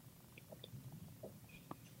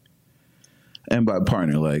 And by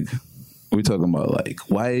partner, like, we're talking about like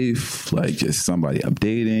wife, like just somebody I'm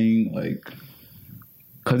dating, like,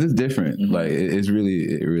 cause it's different. Like it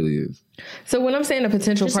really is. So when I'm saying a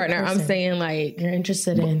potential Just a partner, I'm person saying like you're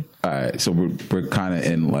interested in. All right, so we're kind of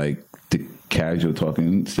in like the casual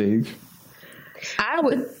talking stage. I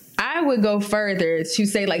would go further to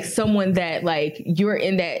say like someone that like you're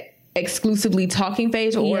in that exclusively talking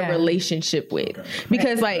phase or a relationship with,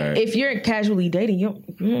 because like if you're casually dating, you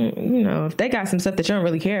know, if they got some stuff that you don't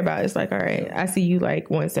really care about, it's like, all right, I see you like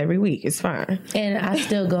once every week, it's fine. And I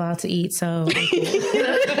still go out to eat, so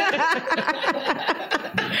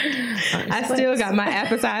I still got my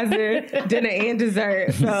appetizer, dinner, and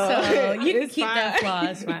dessert, so you can keep that flaw.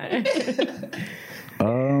 It's fine.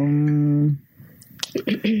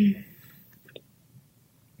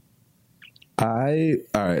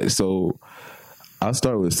 All right, so I'll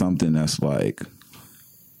start with something that's like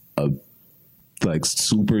a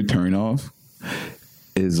super turn off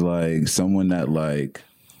is like someone that's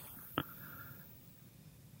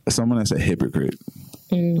a hypocrite.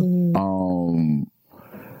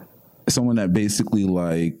 Someone that basically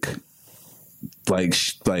like like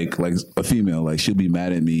a female, like she'll be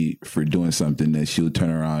mad at me for doing something that she'll turn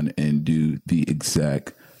around and do the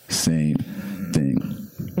exact same thing.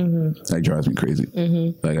 That drives me crazy.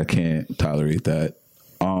 Like I can't tolerate that.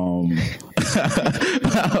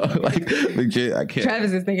 Like legit, I can't.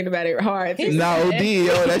 Travis is thinking about it hard. Nah, OD,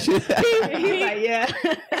 yo, that shit. He's like, yeah,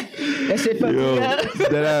 that shit fucked me up.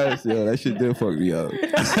 That shit did fuck me up.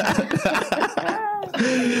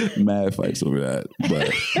 Mad fights over that, but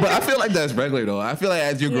I feel like that's regular though. I feel like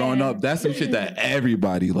as you're growing up, that's some shit that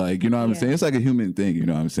everybody like. You know what I'm saying? It's like a human thing. You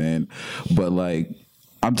know what I'm saying? But like,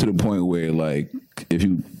 I'm to the point where like, if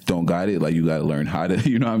you don't got it, like you got to learn how to.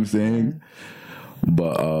 You know what I'm saying?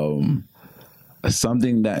 But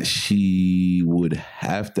something that she would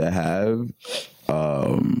have to have.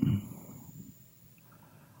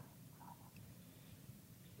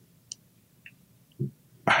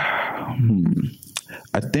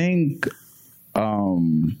 I think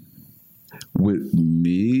with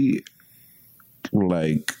me,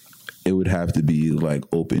 like it would have to be like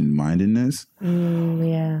open-mindedness.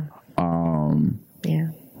 Yeah.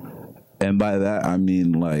 And by that I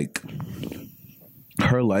mean like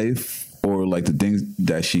her life or like the things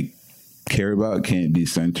that she care about can't be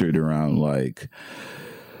centered around like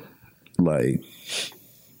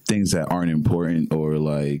things that aren't important or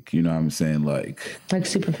like, you know what I'm saying, like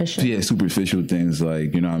superficial. Yeah, superficial things,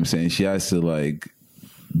 like, you know what I'm saying? She has to like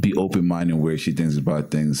be open-minded where she thinks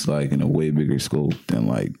about things like in a way bigger scope than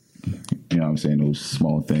like, you know what I'm saying, those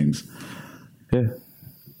small things. Yeah.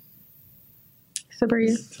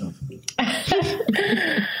 Sabrina.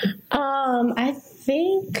 I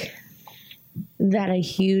think that a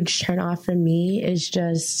huge turnoff for me is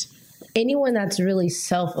just anyone that's really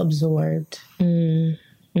self-absorbed. And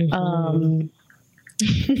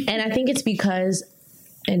I think it's because,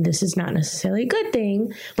 and this is not necessarily a good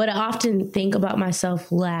thing, but I often think about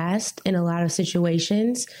myself last in a lot of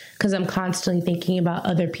situations because I'm constantly thinking about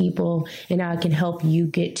other people and how I can help you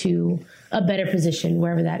get to a better position,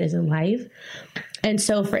 wherever that is in life. And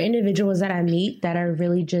so for individuals that I meet that are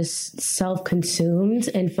really just self-consumed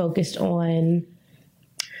and focused on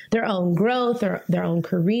their own growth or their own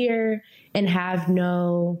career and have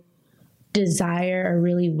no desire or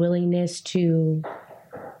really willingness to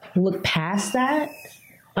look past that,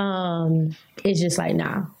 it's just like,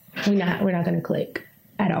 nah, we're not gonna click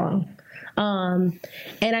at all. And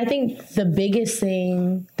I think the biggest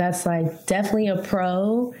thing that's like definitely a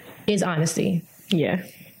pro is honesty. Yeah.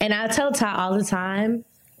 And I tell Ty all the time,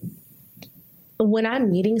 when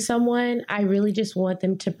I'm meeting someone, I really just want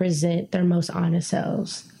them to present their most honest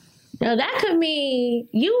selves. Now, that could mean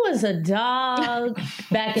you was a dog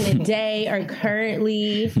back in the day or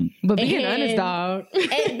currently. But be an honest dog.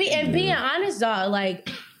 and be an honest dog, like,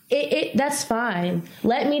 that's fine.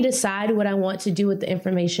 Let me decide what I want to do with the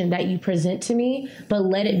information that you present to me, but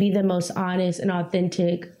let it be the most honest and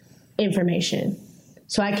authentic information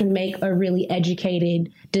so I can make a really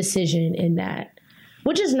educated decision in that,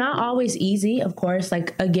 which is not always easy, of course.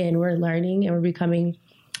 Like, again, we're learning and we're becoming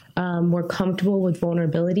more comfortable with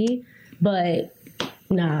vulnerability, but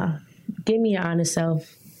nah, give me your honest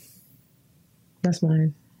self. That's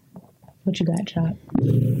mine. What you got, Chop?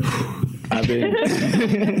 I've been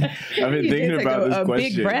thinking about this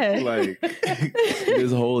question like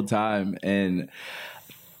this whole time, and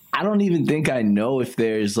I don't even think I know if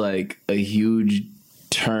there's like a huge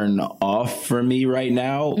turn off for me right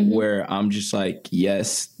now where I'm just like,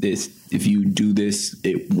 yes, if you do this,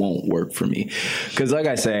 it won't work for me. Because like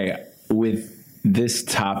I say, with this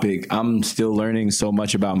topic, I'm still learning so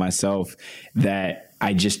much about myself that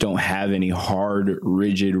I just don't have any hard,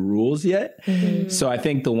 rigid rules yet. So I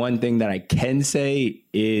think the one thing that I can say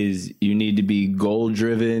is you need to be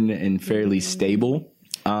goal-driven and fairly stable.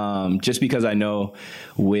 Just because I know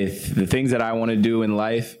with the things that I want to do in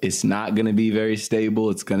life, it's not going to be very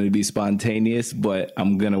stable. It's going to be spontaneous, but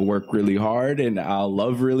I'm going to work really hard and I'll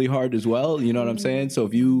love really hard as well. You know what I'm saying? So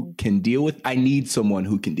if you can deal with, I need someone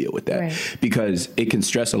who can deal with that because it can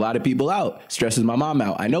stress a lot of people out. Stresses my mom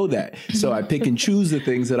out. I know that. So I pick and choose the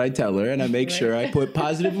things that I tell her and I make sure I put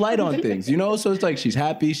positive light on things, you know? So it's like she's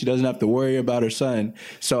happy. She doesn't have to worry about her son.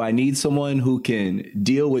 So I need someone who can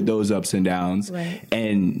deal with those ups and downs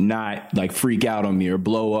and not like freak out on me or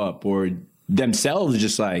blow up or themselves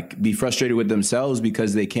just like be frustrated with themselves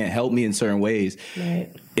because they can't help me in certain ways.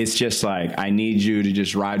 It's just like, I need you to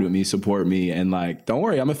just ride with me, support me, and like, don't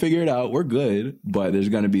worry, I'm gonna figure it out. We're good, but there's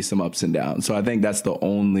gonna be some ups and downs. So I think that's the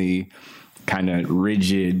only kind of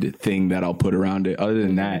rigid thing that I'll put around it. Other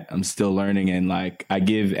than that, I'm still learning, and like I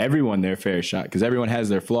give everyone their fair shot because everyone has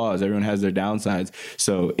their flaws, everyone has their downsides.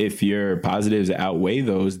 So if your positives outweigh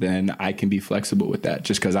those, then I can be flexible with that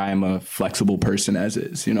just because I am a flexible person as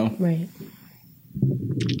is, you know? Right.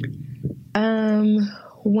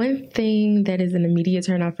 One thing that is an immediate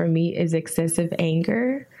turnoff for me is excessive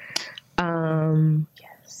anger.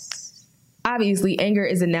 Yes. Obviously, anger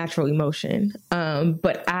is a natural emotion,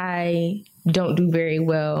 but I don't do very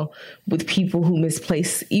well with people who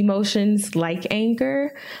misplace emotions like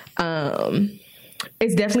anger.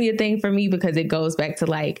 It's definitely a thing for me because it goes back to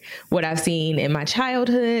like what I've seen in my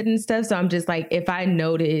childhood and stuff. So I'm just like, if I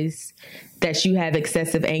notice that you have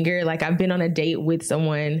excessive anger, like I've been on a date with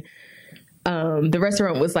someone. The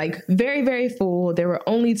restaurant was like very, very full. There were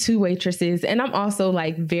only 2 waitresses. And I'm also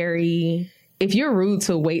like if you're rude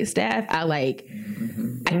to wait staff, I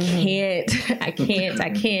can't.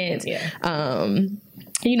 Yeah.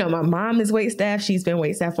 You know, my mom is wait staff. She's been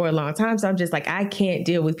wait staff for a long time. So I'm just like, I can't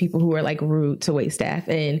deal with people who are like rude to wait staff.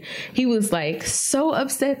 And he was like so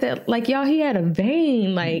upset that like, y'all, he had a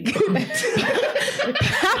vein like popping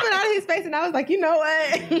out of his face. And I was like, you know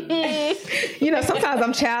what? You know, sometimes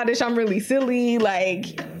I'm childish. I'm really silly.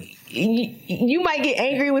 Like, you might get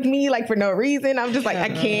angry with me like for no reason. I'm just like, I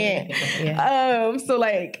can't. Yeah. So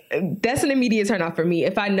like that's an immediate turn off for me.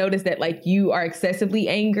 If I notice that like you are excessively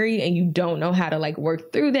angry and you don't know how to like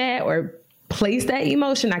work through that or place that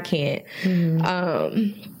emotion, I can't.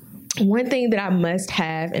 One thing that I must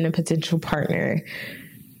have in a potential partner,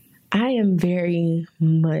 I am very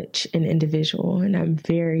much an individual and I'm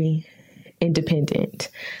very independent.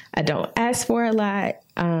 I don't ask for a lot.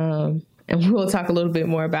 And we'll talk a little bit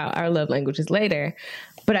more about our love languages later.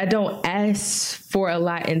 But I don't ask for a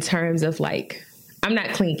lot in terms of like, I'm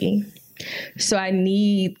not clingy. So I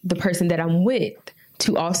need the person that I'm with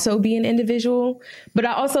to also be an individual. But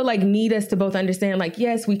I also like need us to both understand like,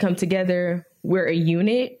 yes, we come together, we're a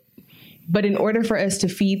unit. But in order for us to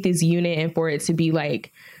feed this unit and for it to be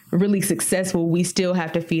like really successful, we still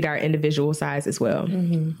have to feed our individual sides as well.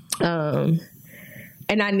 Mm-hmm.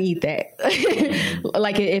 And I need that.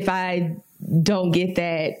 Like if I don't get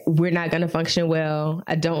that, we're not going to function well.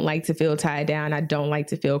 I don't like to feel tied down. I don't like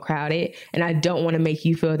to feel crowded. And I don't want to make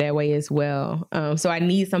you feel that way as well. So I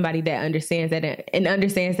need somebody that understands that and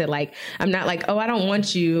understands that like, I'm not like, oh, I don't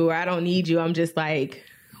want you or I don't need you. I'm just like,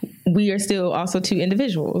 we are still also 2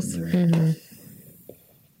 individuals. Mm-hmm.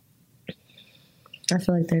 I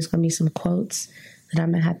feel like there's going to be some quotes that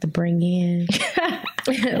I'm going to have to bring in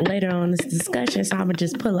later on in this discussion. So I'm going to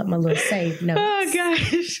just pull up my little save notes. Oh,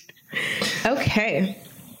 gosh. Okay.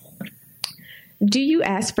 Do you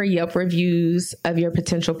ask for Yelp reviews of your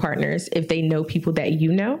potential partners if they know people that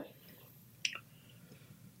you know?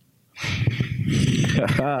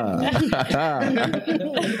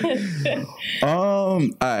 All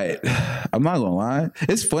right. I'm not gonna lie.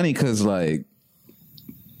 It's funny because like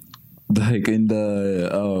in the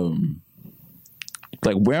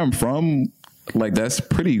like where I'm from, like that's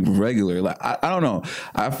pretty regular. Like I don't know.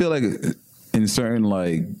 I feel like in certain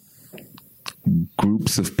like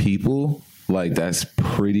groups of people, like that's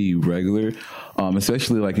pretty regular.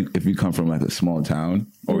 Especially like if you come from like a small town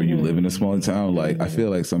or you live in a small town, like I feel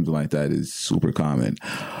like something like that is super common.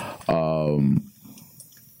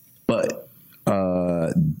 But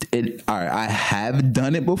I have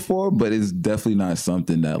done it before, but it's definitely not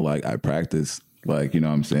something that like I practice. Like, you know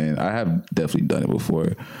what I'm saying? I have definitely done it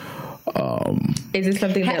before. Is it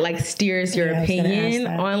something that like steers your opinion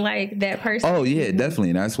on like that person? Oh yeah, definitely.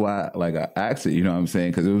 And that's why like I asked it, you know what I'm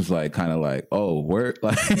saying? Cause it was like kind of like, oh, word.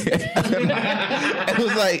 Like it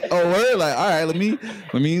was like, oh, word. Like, all right, let me,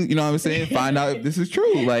 you know what I'm saying? Find out if this is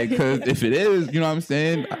true. Like, cause if it is, you know what I'm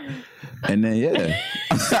saying? And then, yeah.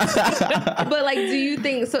 But like, do you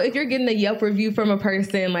think, so if you're getting a Yelp review from a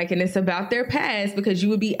person, like, and it's about their past because you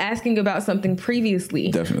would be asking about something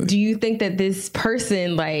previously. Definitely. Do you think that this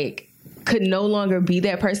person like could no longer be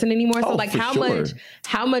that person anymore? So like how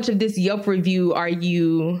much of this Yelp review are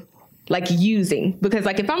you like using? Because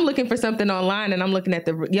like if I'm looking for something online and I'm looking at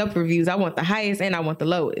the Yelp reviews, I want the highest and I want the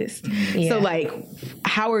lowest. Yeah. So like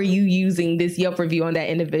how are you using this Yelp review on that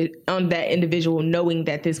individual knowing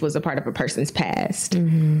that this was a part of a person's past?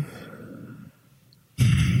 Mm-hmm.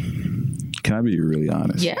 Can I be really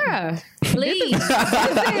honest? Yeah. Please. Listen,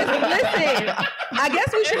 I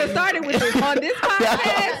guess we should have started with this on this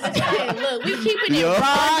podcast. Hey, look, we keeping it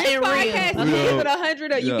raw and real. Podcast, you give it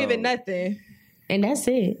 100 or you give it nothing. And that's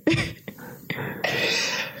it.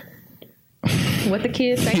 What the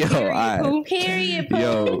kids say? Period, poo.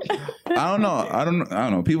 Yo, I don't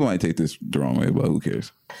know. People might take this the wrong way, but who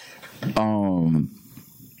cares?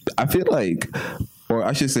 I feel like, or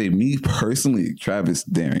I should say, me personally, Travis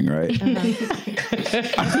daring, right?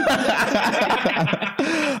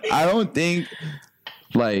 I don't think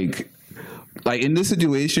like in this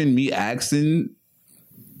situation, me asking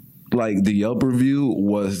like the Yelp review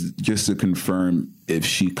was just to confirm if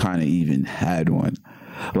she kind of even had one.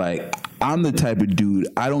 Like, I'm the type of dude,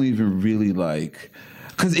 I don't even really like,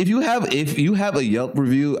 because if you have a Yelp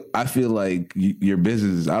review, I feel like your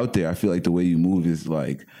business is out there. I feel like the way you move is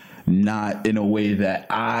like not in a way that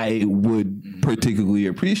I would particularly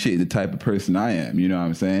appreciate the type of person I am. You know what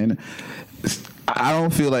I'm saying? I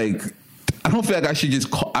don't feel like I should just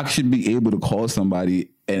I should be able to call somebody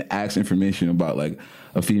and ask information about like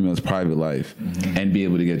a female's private life and be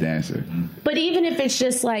able to get the answer. But even if it's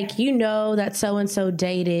just like, you know, that so-and-so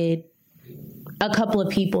dated a couple of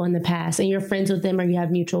people in the past and you're friends with them or you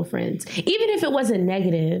have mutual friends, even if it wasn't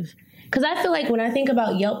negative, because I feel like when I think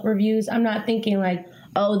about Yelp reviews, I'm not thinking like,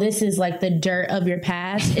 oh, this is like the dirt of your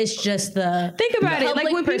past. It's just the think about it,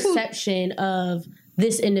 like when perception of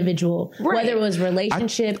this individual, right, whether it was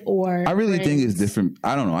relationship or I really friends. think it's different.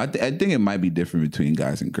 I don't know. I think it might be different between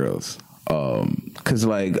guys and girls. Cause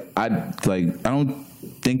like I don't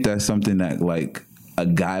think that's something that like a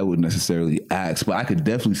guy would necessarily ask, but I could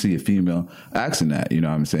definitely see a female asking that, you know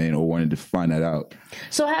what I'm saying, or wanting to find that out.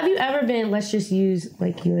 So have you ever been, let's just use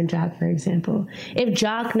like you and Jok, for example. If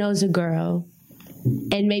Jok knows a girl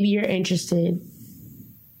and maybe you're interested,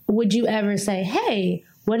 would you ever say, hey,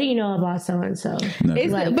 what do you know about so-and-so? No.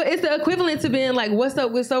 But it's the equivalent to being like, what's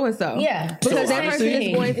up with so-and-so? Yeah. Because that person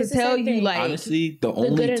is going to tell you like... Honestly, the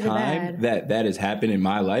only time that has happened in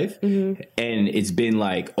my life, and it's been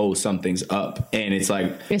like, oh, something's up. And it's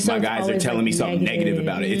like, my guys are telling me something negative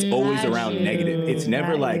about it. It's always around negative. It's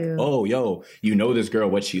never like, oh, yo, you know this girl,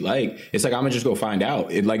 what's she like? It's like, I'm going to just go find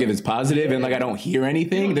out. Like, if it's positive and like I don't hear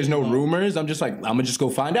anything, there's no rumors, I'm just like, I'm going to just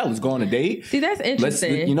go find out. Let's go on a date. See, that's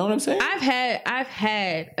interesting. You know what I'm saying? I've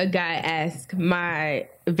had a guy ask my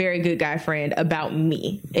very good guy friend about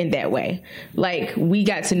me in that way. Like, we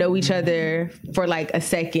got to know each other for like a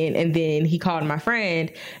second, and then he called my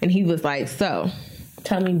friend and he was like, so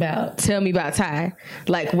tell me about Ty.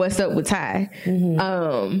 Like, what's up with Ty?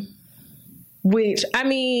 Which, I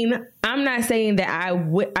mean, I'm not saying that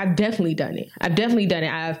I've definitely done it.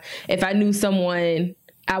 If I knew someone,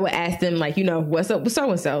 I would ask them like, you know, what's up with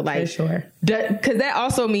so-and-so? Like, for sure. Because that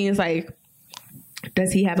also means like,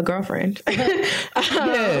 does he have a girlfriend?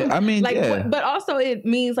 Yeah, I mean, like, yeah. But also it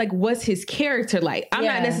means like, what's his character like? I'm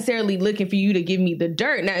not necessarily looking for you to give me the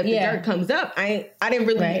dirt. Now, if the dirt comes up, I didn't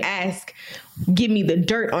really ask, give me the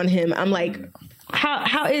dirt on him. I'm like,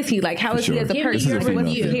 how is he? Like, how is he as a person?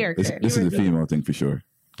 What's his character? This is a female thing for sure.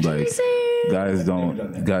 Like, guys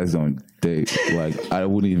don't date. Like, I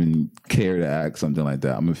wouldn't even care to ask something like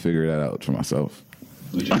that. I'm gonna figure that out for myself.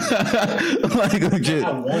 Like, legit.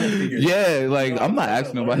 Yeah, like, I'm not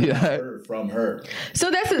asking nobody that from her.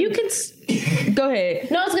 So that's you can go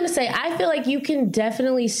ahead. No, I was gonna say, I feel like you can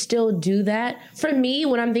definitely still do that. For me,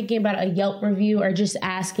 when I'm thinking about a Yelp review or just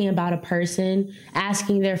asking about a person,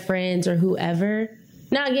 asking their friends or whoever.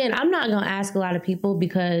 Now, again, I'm not going to ask a lot of people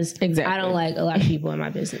because I don't like a lot of people in my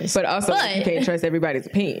business. But also, you can't trust everybody's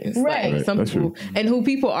opinions. Right. Like, some people, and who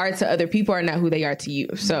people are to other people are not who they are to you.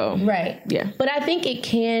 So, yeah. But I think it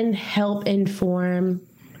can help inform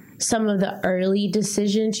some of the early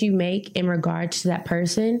decisions you make in regards to that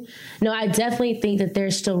person. No, I definitely think that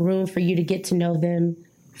there's still room for you to get to know them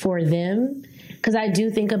for them. Because I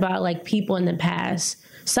do think about like people in the past.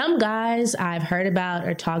 Some guys I've heard about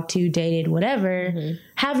or talked to, dated, whatever,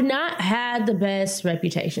 have not had the best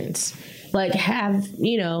reputations. Like, have,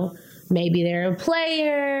 you know, maybe they're a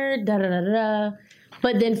player, da-da-da-da.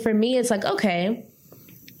 But then for me, it's like, okay,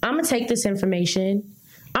 I'm going to take this information.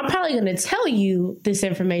 I'm probably going to tell you this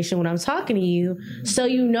information when I'm talking to you so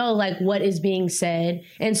you know, like, what is being said.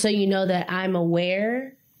 And so you know that I'm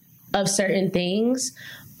aware of certain things.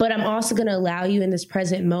 But I'm also going to allow you in this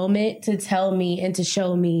present moment to tell me and to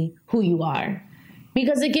show me who you are.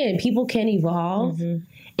 Because, again, people can evolve. And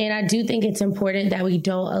I do think it's important that we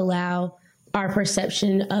don't allow our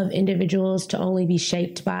perception of individuals to only be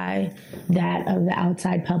shaped by that of the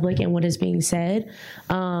outside public and what is being said.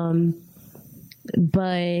 But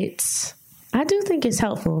I do think it's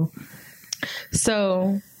helpful.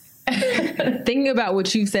 So... thinking about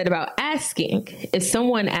what you said about asking, if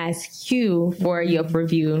someone asks you for a Yelp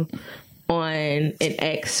review on an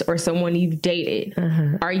ex or someone you've dated,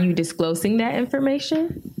 are you disclosing that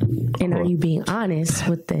information? And are you being honest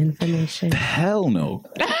with the information? Hell no.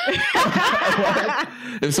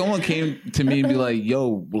 If someone came to me and be like,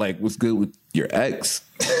 yo, like, what's good with your ex?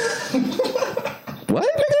 What?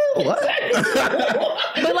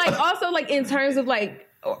 But like also like in terms of like,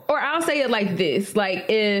 or I'll say it like this, like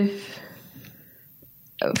if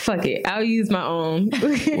fuck it, I'll use my own.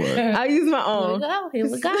 I'll use my own. Here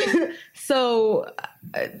we go. So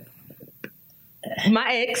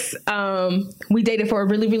my ex, we dated for a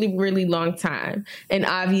really, really, really long time. And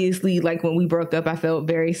obviously, like when we broke up, I felt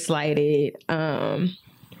very slighted.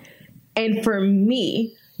 And for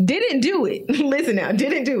me, didn't do it. Listen now,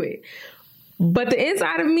 didn't do it. But the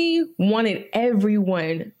inside of me wanted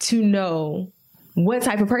everyone to know what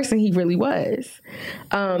type of person he really was.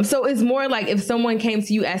 So it's more like if someone came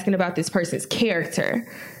to you asking about this person's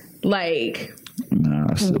character, like... Nah,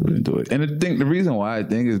 I still wouldn't do it. And the reason why I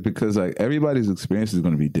think is because like everybody's experience is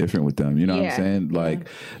going to be different with them. You know what I'm saying? Like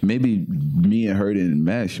maybe me and her didn't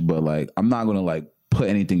mesh, but like I'm not going to like put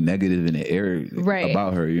anything negative in the air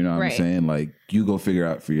about her. You know what I'm saying? Like you go figure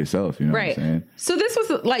out for yourself. You know what I'm saying? So this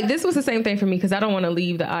was the same thing for me because I don't want to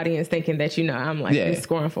leave the audience thinking that, you know, I'm like this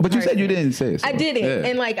scornful But person. you said you didn't say it. So. I didn't. Yeah.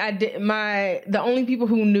 And like I did the only people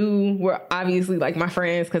who knew were obviously like my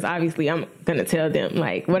friends because obviously I'm going to tell them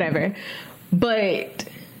like whatever. But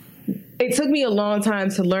it took me a long time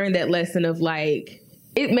to learn that lesson of like,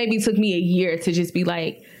 it maybe took me a year to just be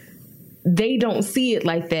like, they don't see it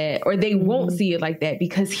like that, or they won't see it like that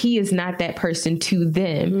because he is not that person to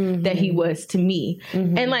them that he was to me.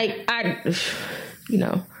 And like, you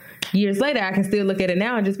know, years later, I can still look at it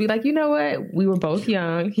now and just be like, you know what? We were both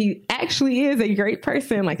young. He actually is a great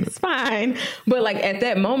person. Like, it's fine. But like at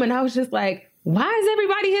that moment, I was just like, why is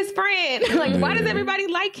everybody his friend? Like, why does everybody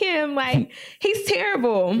like him? Like, he's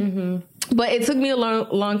terrible. But it took me a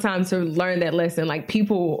long time to learn that lesson. Like,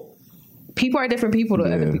 people are different people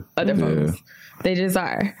to other folks. They just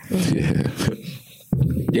are.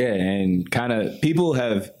 Yeah, and kind of people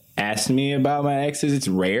have asked me about my exes. It's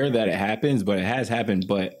rare that it happens, but it has happened.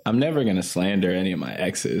 But I'm never going to slander any of my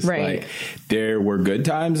exes. Right. Like, there were good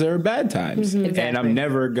times, there were bad times. Exactly. And I'm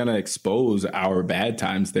never going to expose our bad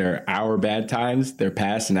times. They're our bad times. They're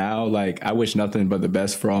past now. Like, I wish nothing but the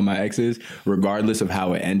best for all my exes, regardless of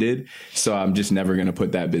how it ended. So I'm just never going to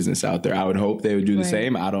put that business out there. I would hope they would do the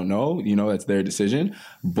same. I don't know. You know, that's their decision.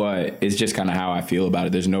 But it's just kind of how I feel about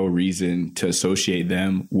it. There's no reason to associate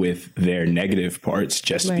them with their negative parts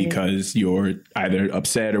just because you're either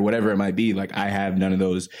upset or whatever it might be. Like, I have none of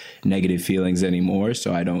those negative feelings anymore,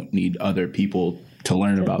 so I don't need other people to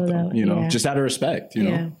learn about them, you know, just out of respect, you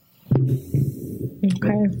know.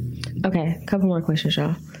 Okay, a couple more questions,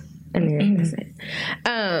 y'all. And then that's it.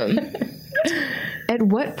 At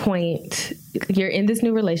what point you're in this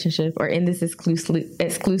new relationship or in this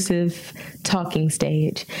exclusive talking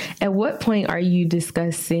stage, at what point are you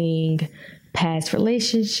discussing past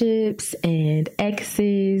relationships and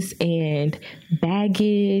exes and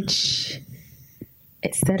baggage,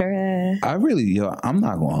 etc.? I'm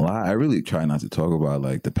not gonna lie, I really try not to talk about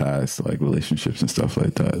like the past like relationships and stuff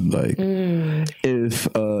like that. Like if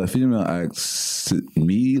a female asks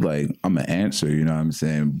me, like I'm gonna answer, you know what I'm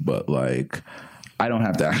saying, but like I don't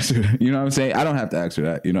have to ask her, you know what I'm saying? I don't have to ask her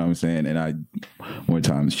that, you know what I'm saying? And I more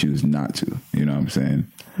times choose not to, you know what I'm saying?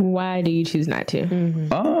 Why do you choose not to?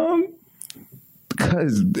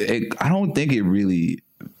 Because I don't think it really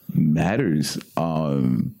matters.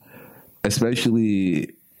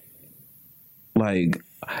 Especially, like,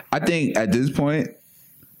 I think at this point,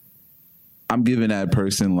 I'm giving that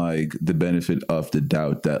person, like, the benefit of the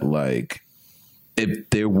doubt that, like, if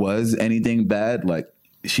there was anything bad, like,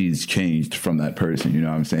 she's changed from that person, you know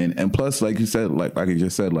what I'm saying? And plus, like you said, like I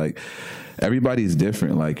just said, like, everybody's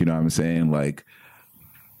different, like, you know what I'm saying? Like,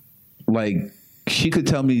 she could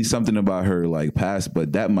tell me something about her like past,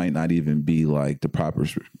 but that might not even be like the proper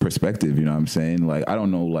perspective. You know what I'm saying? Like, I don't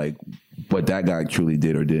know like what that guy truly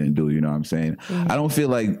did or didn't do. You know what I'm saying? I don't feel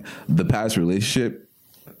like the past relationship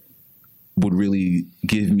would really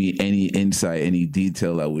give me any insight, any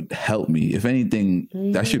detail that would help me. If anything,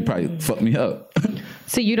 that should probably fuck me up.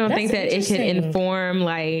 So you don't think that it could inform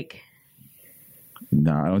like?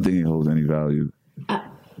 Nah, I don't think it holds any value. I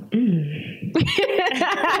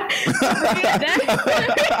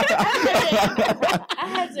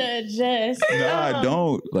had to adjust. No, I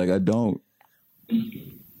don't. Like, I don't.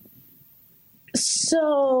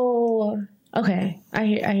 So, okay, I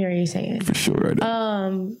hear you saying. For sure, right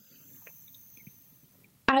now.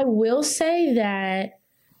 I will say that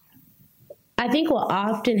I think what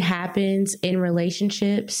often happens in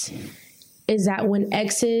relationships is that when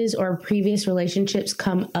exes or previous relationships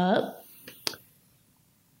come up,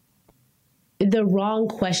 the wrong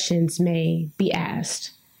questions may be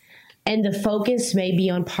asked. And the focus may be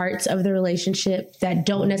on parts of the relationship that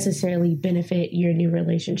don't necessarily benefit your new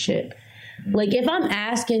relationship. Like, if I'm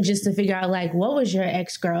asking just to figure out, like, what was your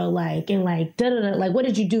ex-girl like? And, like, da-da-da, like, what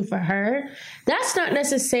did you do for her? That's not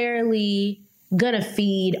necessarily gonna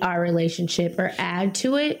feed our relationship or add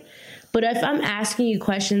to it. But if I'm asking you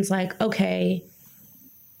questions like, okay,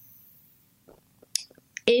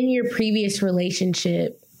 in your previous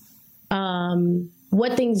relationship,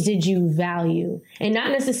 what things did you value? And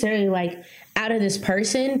not necessarily like out of this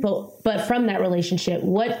person, but from that relationship,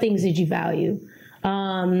 what things did you value?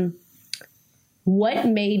 What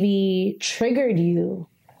maybe triggered you?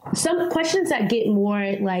 Some questions that get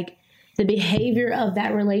more like the behavior of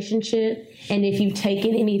that relationship, and if you've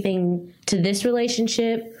taken anything to this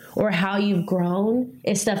relationship or how you've grown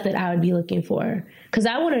is stuff that I would be looking for. Because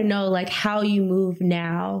I want to know like how you move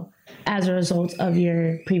now as a result of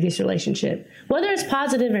your previous relationship, whether it's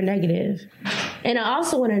positive or negative. And I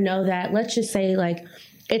also want to know that, let's just say like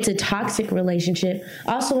it's a toxic relationship.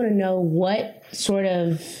 I also want to know what sort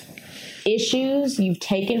of issues you've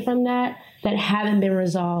taken from that haven't been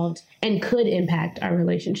resolved and could impact our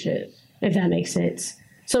relationship, if that makes sense.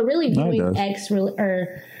 So really viewing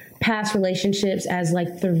or past relationships as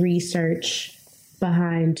like the research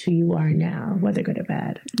behind who you are now, whether good or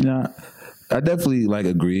bad. Yeah, I definitely like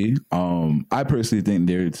agree. I personally think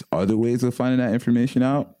there's other ways of finding that information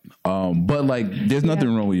out. But like, there's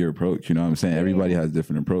nothing wrong with your approach. You know what I'm saying? Everybody has a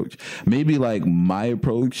different approach. Maybe like my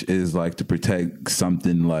approach is like to protect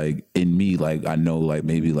something like in me. Like I know like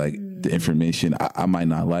maybe like the information I might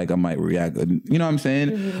not like, I might react. You know what I'm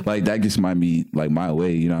saying? Like that just might be like my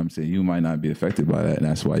way. You know what I'm saying? You might not be affected by that. And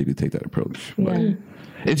that's why you could take that approach. But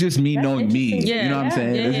it's just me knowing me. Yeah. You know what I'm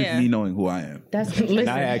saying? Yeah, It's just me knowing who I am. That's And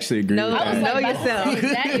I actually agree with that. Know yourself.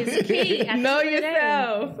 That is key. Know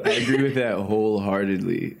yourself. I agree with that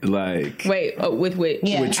wholeheartedly. Like, Wait, with which?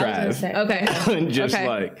 Yeah, with I was Trav. gonna say. Okay. just Okay.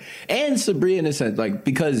 like, and Sabria in a sense, like,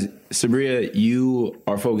 because Sabria, you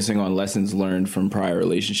are focusing on lessons learned from prior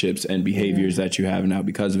relationships and behaviors that you have now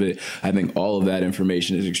because of it. I think all of that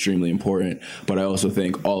information is extremely important, but I also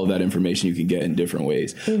think all of that information you can get in different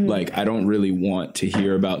ways. Like, I don't really want to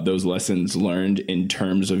hear about those lessons learned in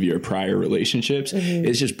terms of your prior relationships.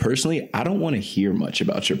 It's just personally, I don't want to hear much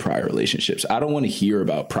about your prior relationships. I don't want to hear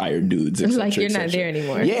about prior dudes. Et Like cetera, you're et not cetera. there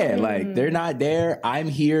anymore. Yeah, like they're not there. I'm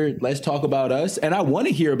here. Let's talk about us. And I want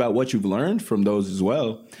to hear about what you've learned from those as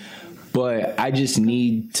well. But I just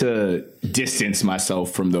need to distance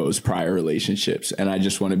myself from those prior relationships. And I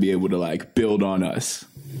just want to be able to like build on us.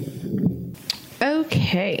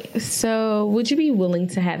 Okay. So would you be willing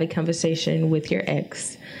to have a conversation with your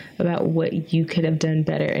ex about what you could have done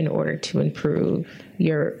better in order to improve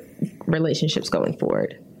your relationships going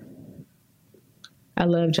forward? I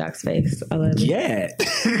love Jok's face. I love it. Yeah,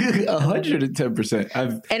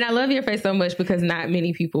 110%. And I love your face so much because not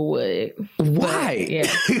many people would. Why?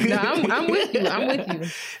 Yeah. No, I'm with you. I'm with you.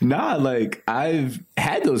 Nah, like I've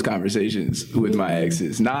had those conversations with my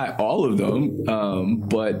exes. Not all of them,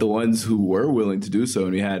 but the ones who were willing to do so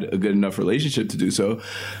and we had a good enough relationship to do so.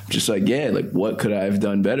 I'm just like, yeah, like what could I have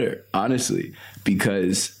done better? Honestly,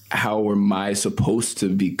 because how am I supposed to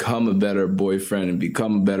become a better boyfriend and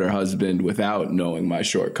become a better husband without knowing my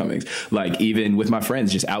shortcomings? Like even with my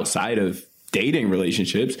friends, just outside of dating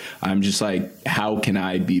relationships, I'm just like, how can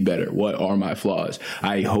I be better? What are my flaws?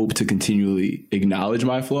 I hope to continually acknowledge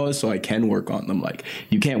my flaws so I can work on them. Like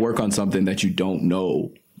you can't work on something that you don't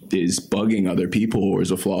know is bugging other people or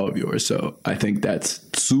is a flaw of yours. So I think that's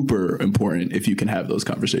super important if you can have those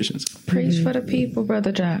conversations. Preach for the people,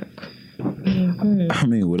 Brother Jok. I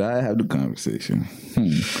mean, would I have the conversation?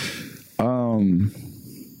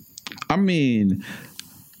 I mean,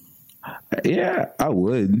 yeah, I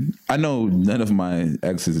would. I know none of my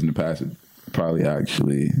exes in the past would probably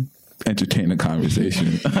actually entertain a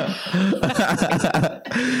conversation.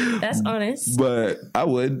 That's honest. But I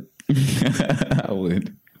would. I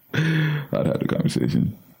would. I'd have the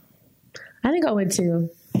conversation. I think I would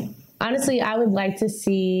too. Honestly, I would like to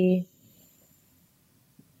see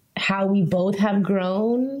how we both have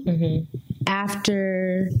grown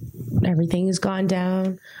after everything has gone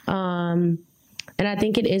down. And I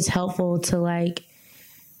think it is helpful to like,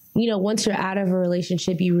 you know, once you're out of a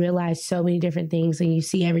relationship, you realize so many different things and you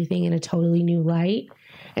see everything in a totally new light.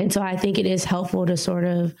 And so I think it is helpful to sort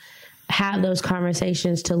of have those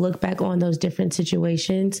conversations, to look back on those different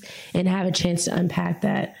situations and have a chance to unpack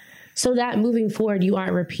that so that moving forward, you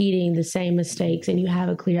aren't repeating the same mistakes and you have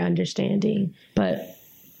a clear understanding. But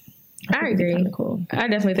I agree. Kind of cool. I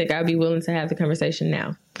definitely think I'd be willing to have the conversation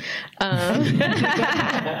now. I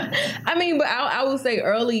mean, but I will say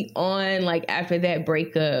early on, like after that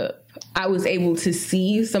breakup, I was able to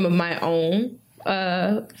see some of my own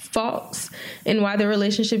faults and why the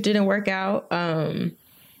relationship didn't work out.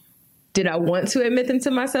 did I want to admit them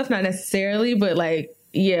to myself? Not necessarily, but like,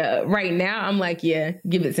 yeah, right now I'm like, yeah,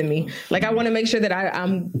 give it to me. Like, I want to make sure that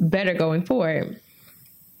I'm better going forward.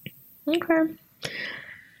 Okay.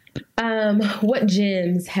 What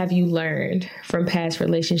gems have you learned from past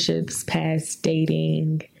relationships, past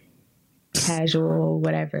dating, casual,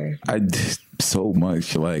 whatever? I did so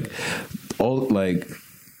much. Like,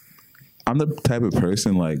 I'm the type of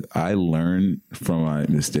person, like, I learn from my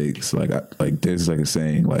mistakes. Like, there's like a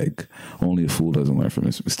saying, like, only a fool doesn't learn from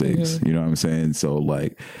his mistakes. You know what I'm saying? So,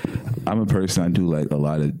 like, I'm a person, I do like a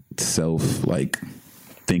lot of self, like,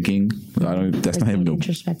 thinking. That's like not even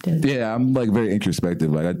introspective. Yeah, I'm like very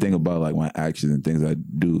introspective. Like, I think about like my actions and things I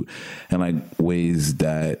do, and like ways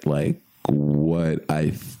that like what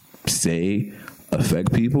I say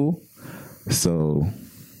affect people. So,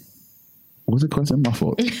 what was the question? My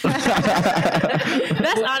fault. That's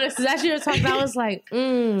honest. As you were talking, I was like,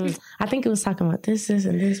 I think it was talking about this,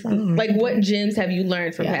 and this. Like, what gems have you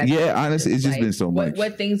learned from past? Yeah, honestly, it's just been so much.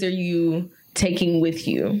 What things are you taking with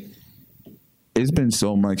you? It's been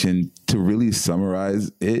so much, and to really summarize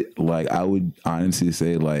it, like, I would honestly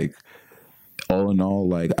say, like, all in all,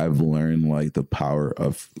 like, I've learned like the power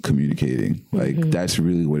of communicating. Like, that's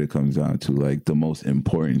really what it comes down to. Like, the most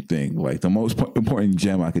important thing, like the most important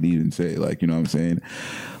gem I could even say. Like, you know what I'm saying?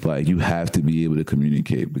 Like, you have to be able to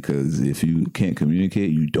communicate, because if you can't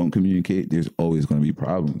communicate, you don't communicate, there's always going to be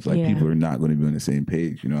problems. Like, people are not going to be on the same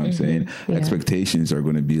page. You know what I'm saying? Yeah. Expectations are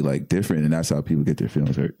going to be like different, and that's how people get their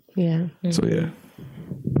feelings hurt. Yeah. So yeah.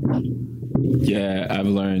 Yeah, I've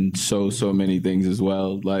learned so many things as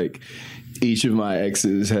well. Like, each of my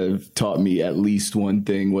exes have taught me at least one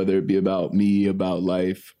thing, whether it be about me, about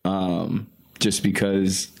life. Just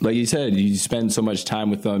because, like you said, you spend so much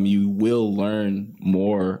time with them, you will learn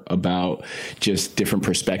more about just different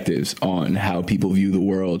perspectives on how people view the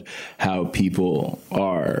world, how people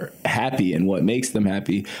are happy and what makes them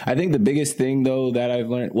happy. I think the biggest thing, though, that I've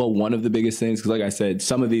learned, well, one of the biggest things, because like I said,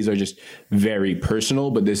 some of these are just very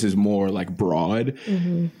personal, but this is more like broad.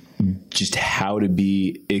 Just how to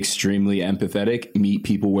be extremely empathetic, meet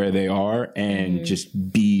people where they are, and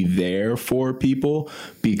just be there for people,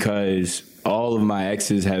 because all of my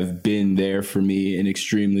exes have been there for me in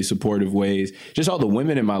extremely supportive ways. Just all the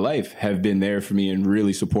women in my life have been there for me and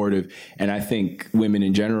really supportive. And I think women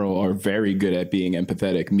in general are very good at being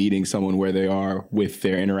empathetic, meeting someone where they are with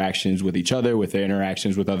their interactions with each other, with their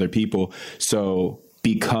interactions with other people. So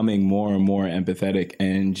becoming more and more empathetic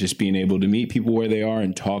and just being able to meet people where they are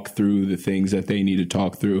and talk through the things that they need to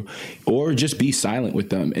talk through, or just be silent with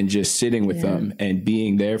them and just sitting with them and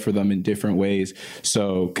being there for them in different ways.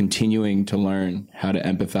 So continuing to learn how to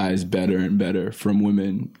empathize better and better from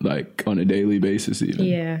women, like on a daily basis even.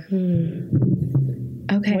 Yeah.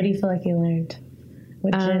 Okay. What do you feel like you learned?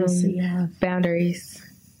 What gems do you have? Boundaries,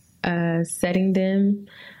 setting them,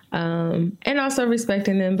 and also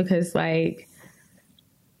respecting them, because like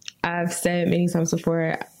I've said many times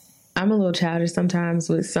before, I'm a little childish sometimes,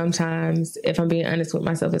 but sometimes, if I'm being honest with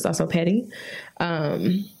myself, it's also petty.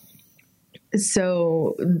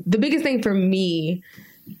 So the biggest thing for me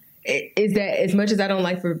is that as much as I don't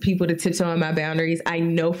like for people to tiptoe on my boundaries, I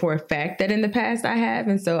know for a fact that in the past I have,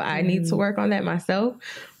 and so I need to work on that myself.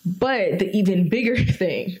 But the even bigger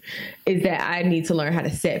thing is that I need to learn how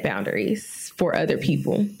to set boundaries for other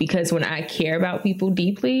people, because when I care about people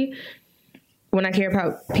deeply,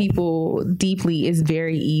 it's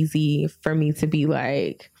very easy for me to be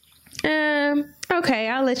like, okay,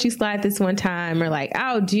 I'll let you slide this one time, or like,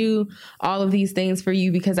 I'll do all of these things for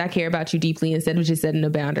you because I care about you deeply, instead of just setting a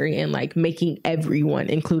boundary and like making everyone,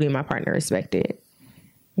 including my partner, respect it.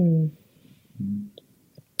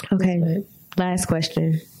 Okay, last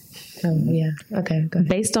question. Oh, yeah. Okay, go ahead.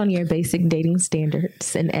 Based on your basic dating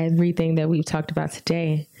standards and everything that we've talked about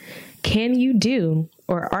today, can you do,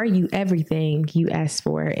 or are you everything you ask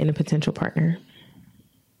for in a potential partner?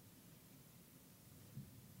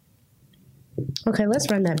 Okay, let's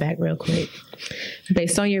run that back real quick.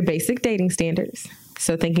 Based on your basic dating standards.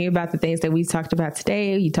 So thinking about the things that we've talked about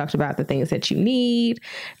today, you talked about the things that you need,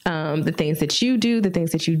 the things that you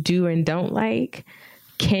do and don't like.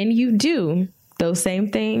 Can you do those same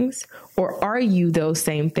things, or are you those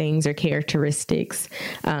same things or characteristics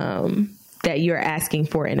that you're asking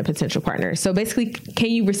for in a potential partner? So basically, can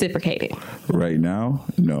you reciprocate it? Right now,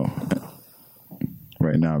 no.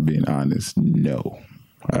 Right now, being honest, no.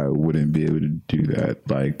 I wouldn't be able to do that.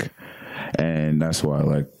 Like, and that's why,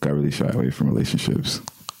 like, I really shy away from relationships.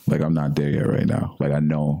 Like, I'm not there yet right now. Like, I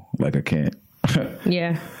know, like, I can't.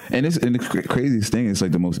 Yeah. And the craziest thing is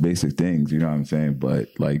like the most basic things, you know what I'm saying? But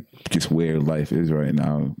like, just where life is right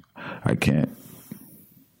now, I can't.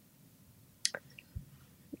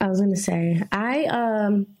 I was going to say,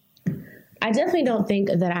 I definitely don't think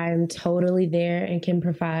that I'm totally there and can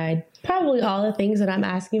provide probably all the things that I'm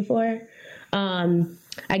asking for.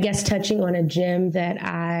 I guess touching on a gem that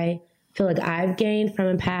I feel like I've gained from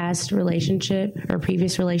a past relationship or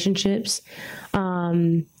previous relationships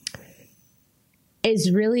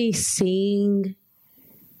is really seeing,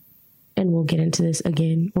 and we'll get into this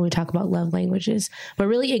again when we talk about love languages, but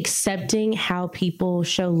really accepting how people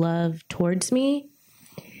show love towards me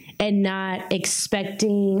and not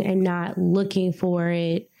expecting and not looking for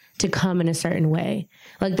it to come in a certain way.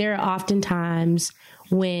 Like there are often times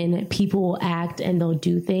when people will act and they'll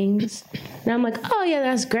do things and I'm like, oh yeah,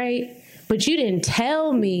 that's great. But you didn't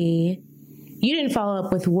tell me, you didn't follow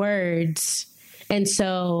up with words. And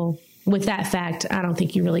so with that fact, I don't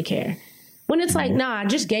think you really care. When it's like, nah, I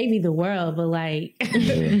just gave you the world, but like,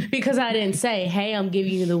 because I didn't say, hey, I'm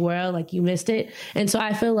giving you the world, like you missed it. And so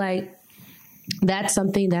I feel like that's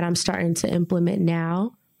something that I'm starting to implement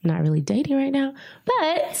now. I'm not really dating right now,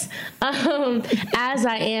 but as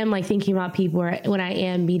I am like thinking about people or when I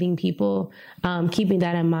am meeting people, keeping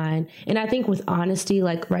that in mind. And I think with honesty,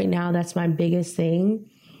 like right now, that's my biggest thing.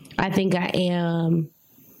 I think I am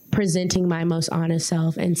presenting my most honest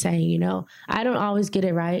self and saying, you know, I don't always get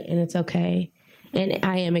it right and it's okay. And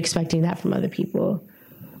I am expecting that from other people.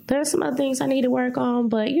 There are some other things I need to work on,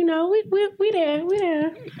 but you know, we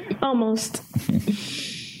there, almost.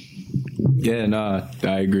 Yeah, no,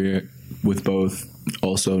 I agree with both.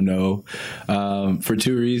 Also, no, for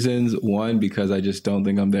two reasons. One, because I just don't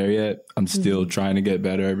think I'm there yet. I'm still trying to get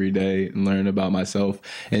better every day and learn about myself.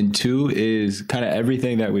 And two is kind of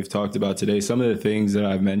everything that we've talked about today. Some of the things that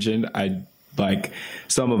I've mentioned, I like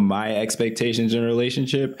some of my expectations in a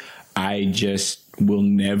relationship. I just will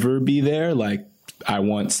never be there. Like, I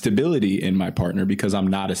want stability in my partner because I'm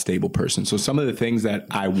not a stable person. So some of the things that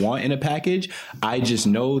I want in a package, I just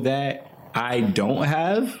know that I don't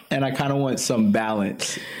have, and I kind of want some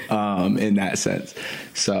balance in that sense.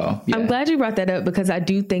 So yeah. I'm glad you brought that up because I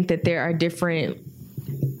do think that there are different,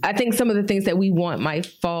 I think some of the things that we want might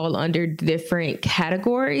fall under different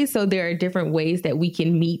categories. So there are different ways that we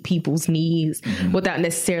can meet people's needs without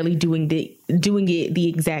necessarily doing it the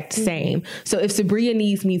exact same. So if Sabria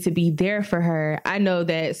needs me to be there for her, I know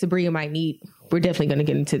that Sabria might need, we're definitely going to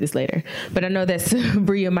get into this later, but I know that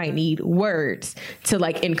Sabria might need words to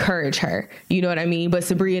like encourage her. You know what I mean? But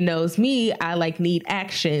Sabria knows me, I like need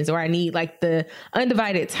actions, or I need like the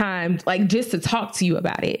undivided time, like just to talk to you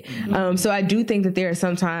about it. So I do think that there are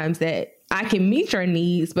some times that I can meet your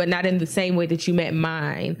needs, but not in the same way that you met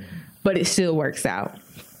mine, but it still works out.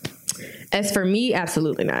 As for me,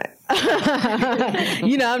 absolutely not.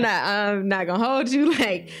 You know, I'm not gonna hold you,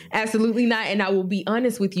 like, absolutely not. And I will be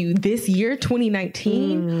honest with you, this year,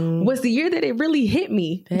 2019, was the year that it really hit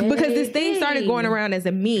me because this thing started going around as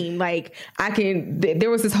a meme. Like, there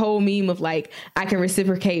was this whole meme of like, I can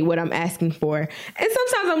reciprocate what I'm asking for. And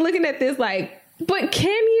sometimes I'm looking at this like, but can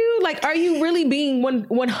you, like, are you really being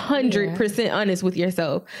 100% honest with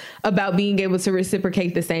yourself about being able to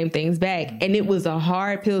reciprocate the same things back? And it was a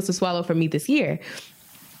hard pill to swallow for me this year.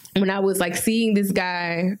 When I was like seeing this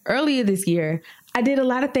guy earlier this year, I did a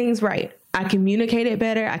lot of things right. I communicated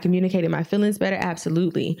better. I communicated my feelings better.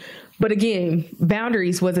 Absolutely. But again,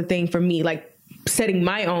 boundaries was a thing for me, like setting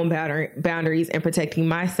my own boundaries and protecting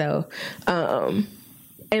myself.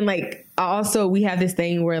 And like, also we have this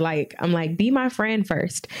thing where like, I'm like, be my friend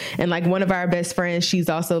first. And like one of our best friends, she's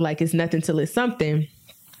also like, it's nothing till it's something.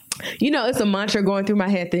 You know, it's a mantra going through my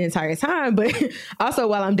head the entire time, but also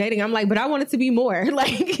while I'm dating, I'm like, but I want it to be more.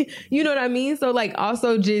 Like, you know what I mean? So like,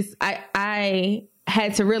 also just, I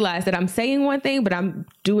had to realize that I'm saying one thing, but I'm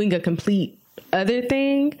doing a complete other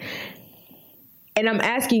thing. And I'm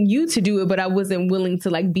asking you to do it, but I wasn't willing to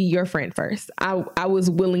like be your friend first. I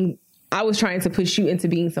was trying to push you into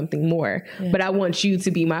being something more, but I want you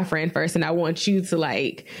to be my friend first. And I want you to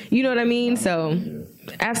like, you know what I mean? So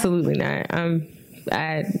absolutely not. I'm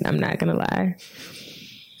not going to lie.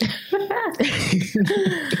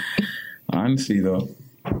 Honesty though,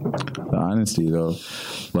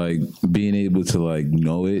 like being able to like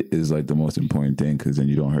know it is like the most important thing. Cause then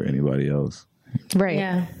you don't hurt anybody else. Right.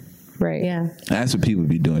 Yeah. Right. Yeah. That's what people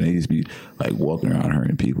be doing. They just be like walking around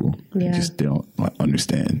hurting people. Yeah. They don't like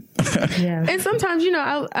understand. Yeah. And sometimes, you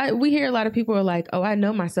know, we hear a lot of people are like, oh, I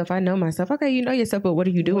know myself. Okay, you know yourself, but what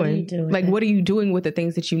are you doing? What are you doing with the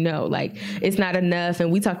things that you know? Like, it's not enough.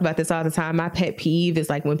 And we talk about this all the time. My pet peeve is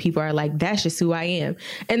like when people are like, that's just who I am.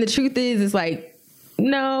 And the truth is like,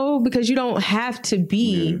 No, because you don't have to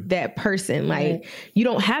be that person. Like, you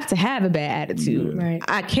don't have to have a bad attitude. Right.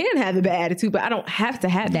 I can have a bad attitude, but I don't have to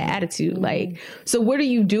have that attitude. Like, so what are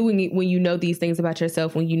you doing when you know these things about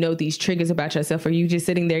yourself, when you know these triggers about yourself? Are you just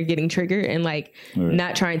sitting there getting triggered and like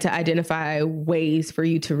not trying to identify ways for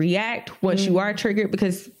you to react once you are triggered?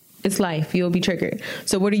 Because it's life. You'll be triggered.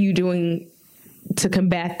 So what are you doing to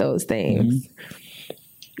combat those things?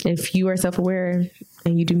 If you are self-aware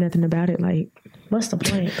and you do nothing about it, like, What's the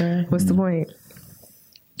point, bro? what's the point?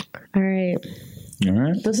 All right. All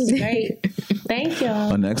right. This is great. Thank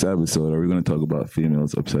y'all. On next episode, are we going to talk about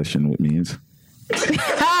females' obsession with memes? I'm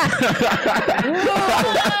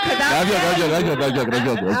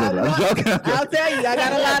joking. I'll tell you, I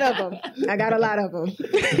got a lot of them.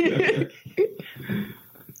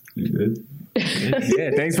 You good?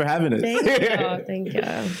 Yeah, thanks for having us. Thank y'all.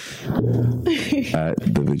 At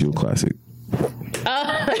the Visual Classic. Go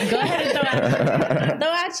ahead and throw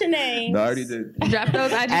out your name. No, I already did. Drop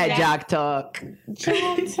those IG At Jok Talk.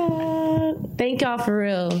 Thank y'all for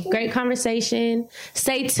real. Great conversation.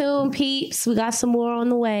 Stay tuned, peeps. We got some more on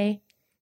the way.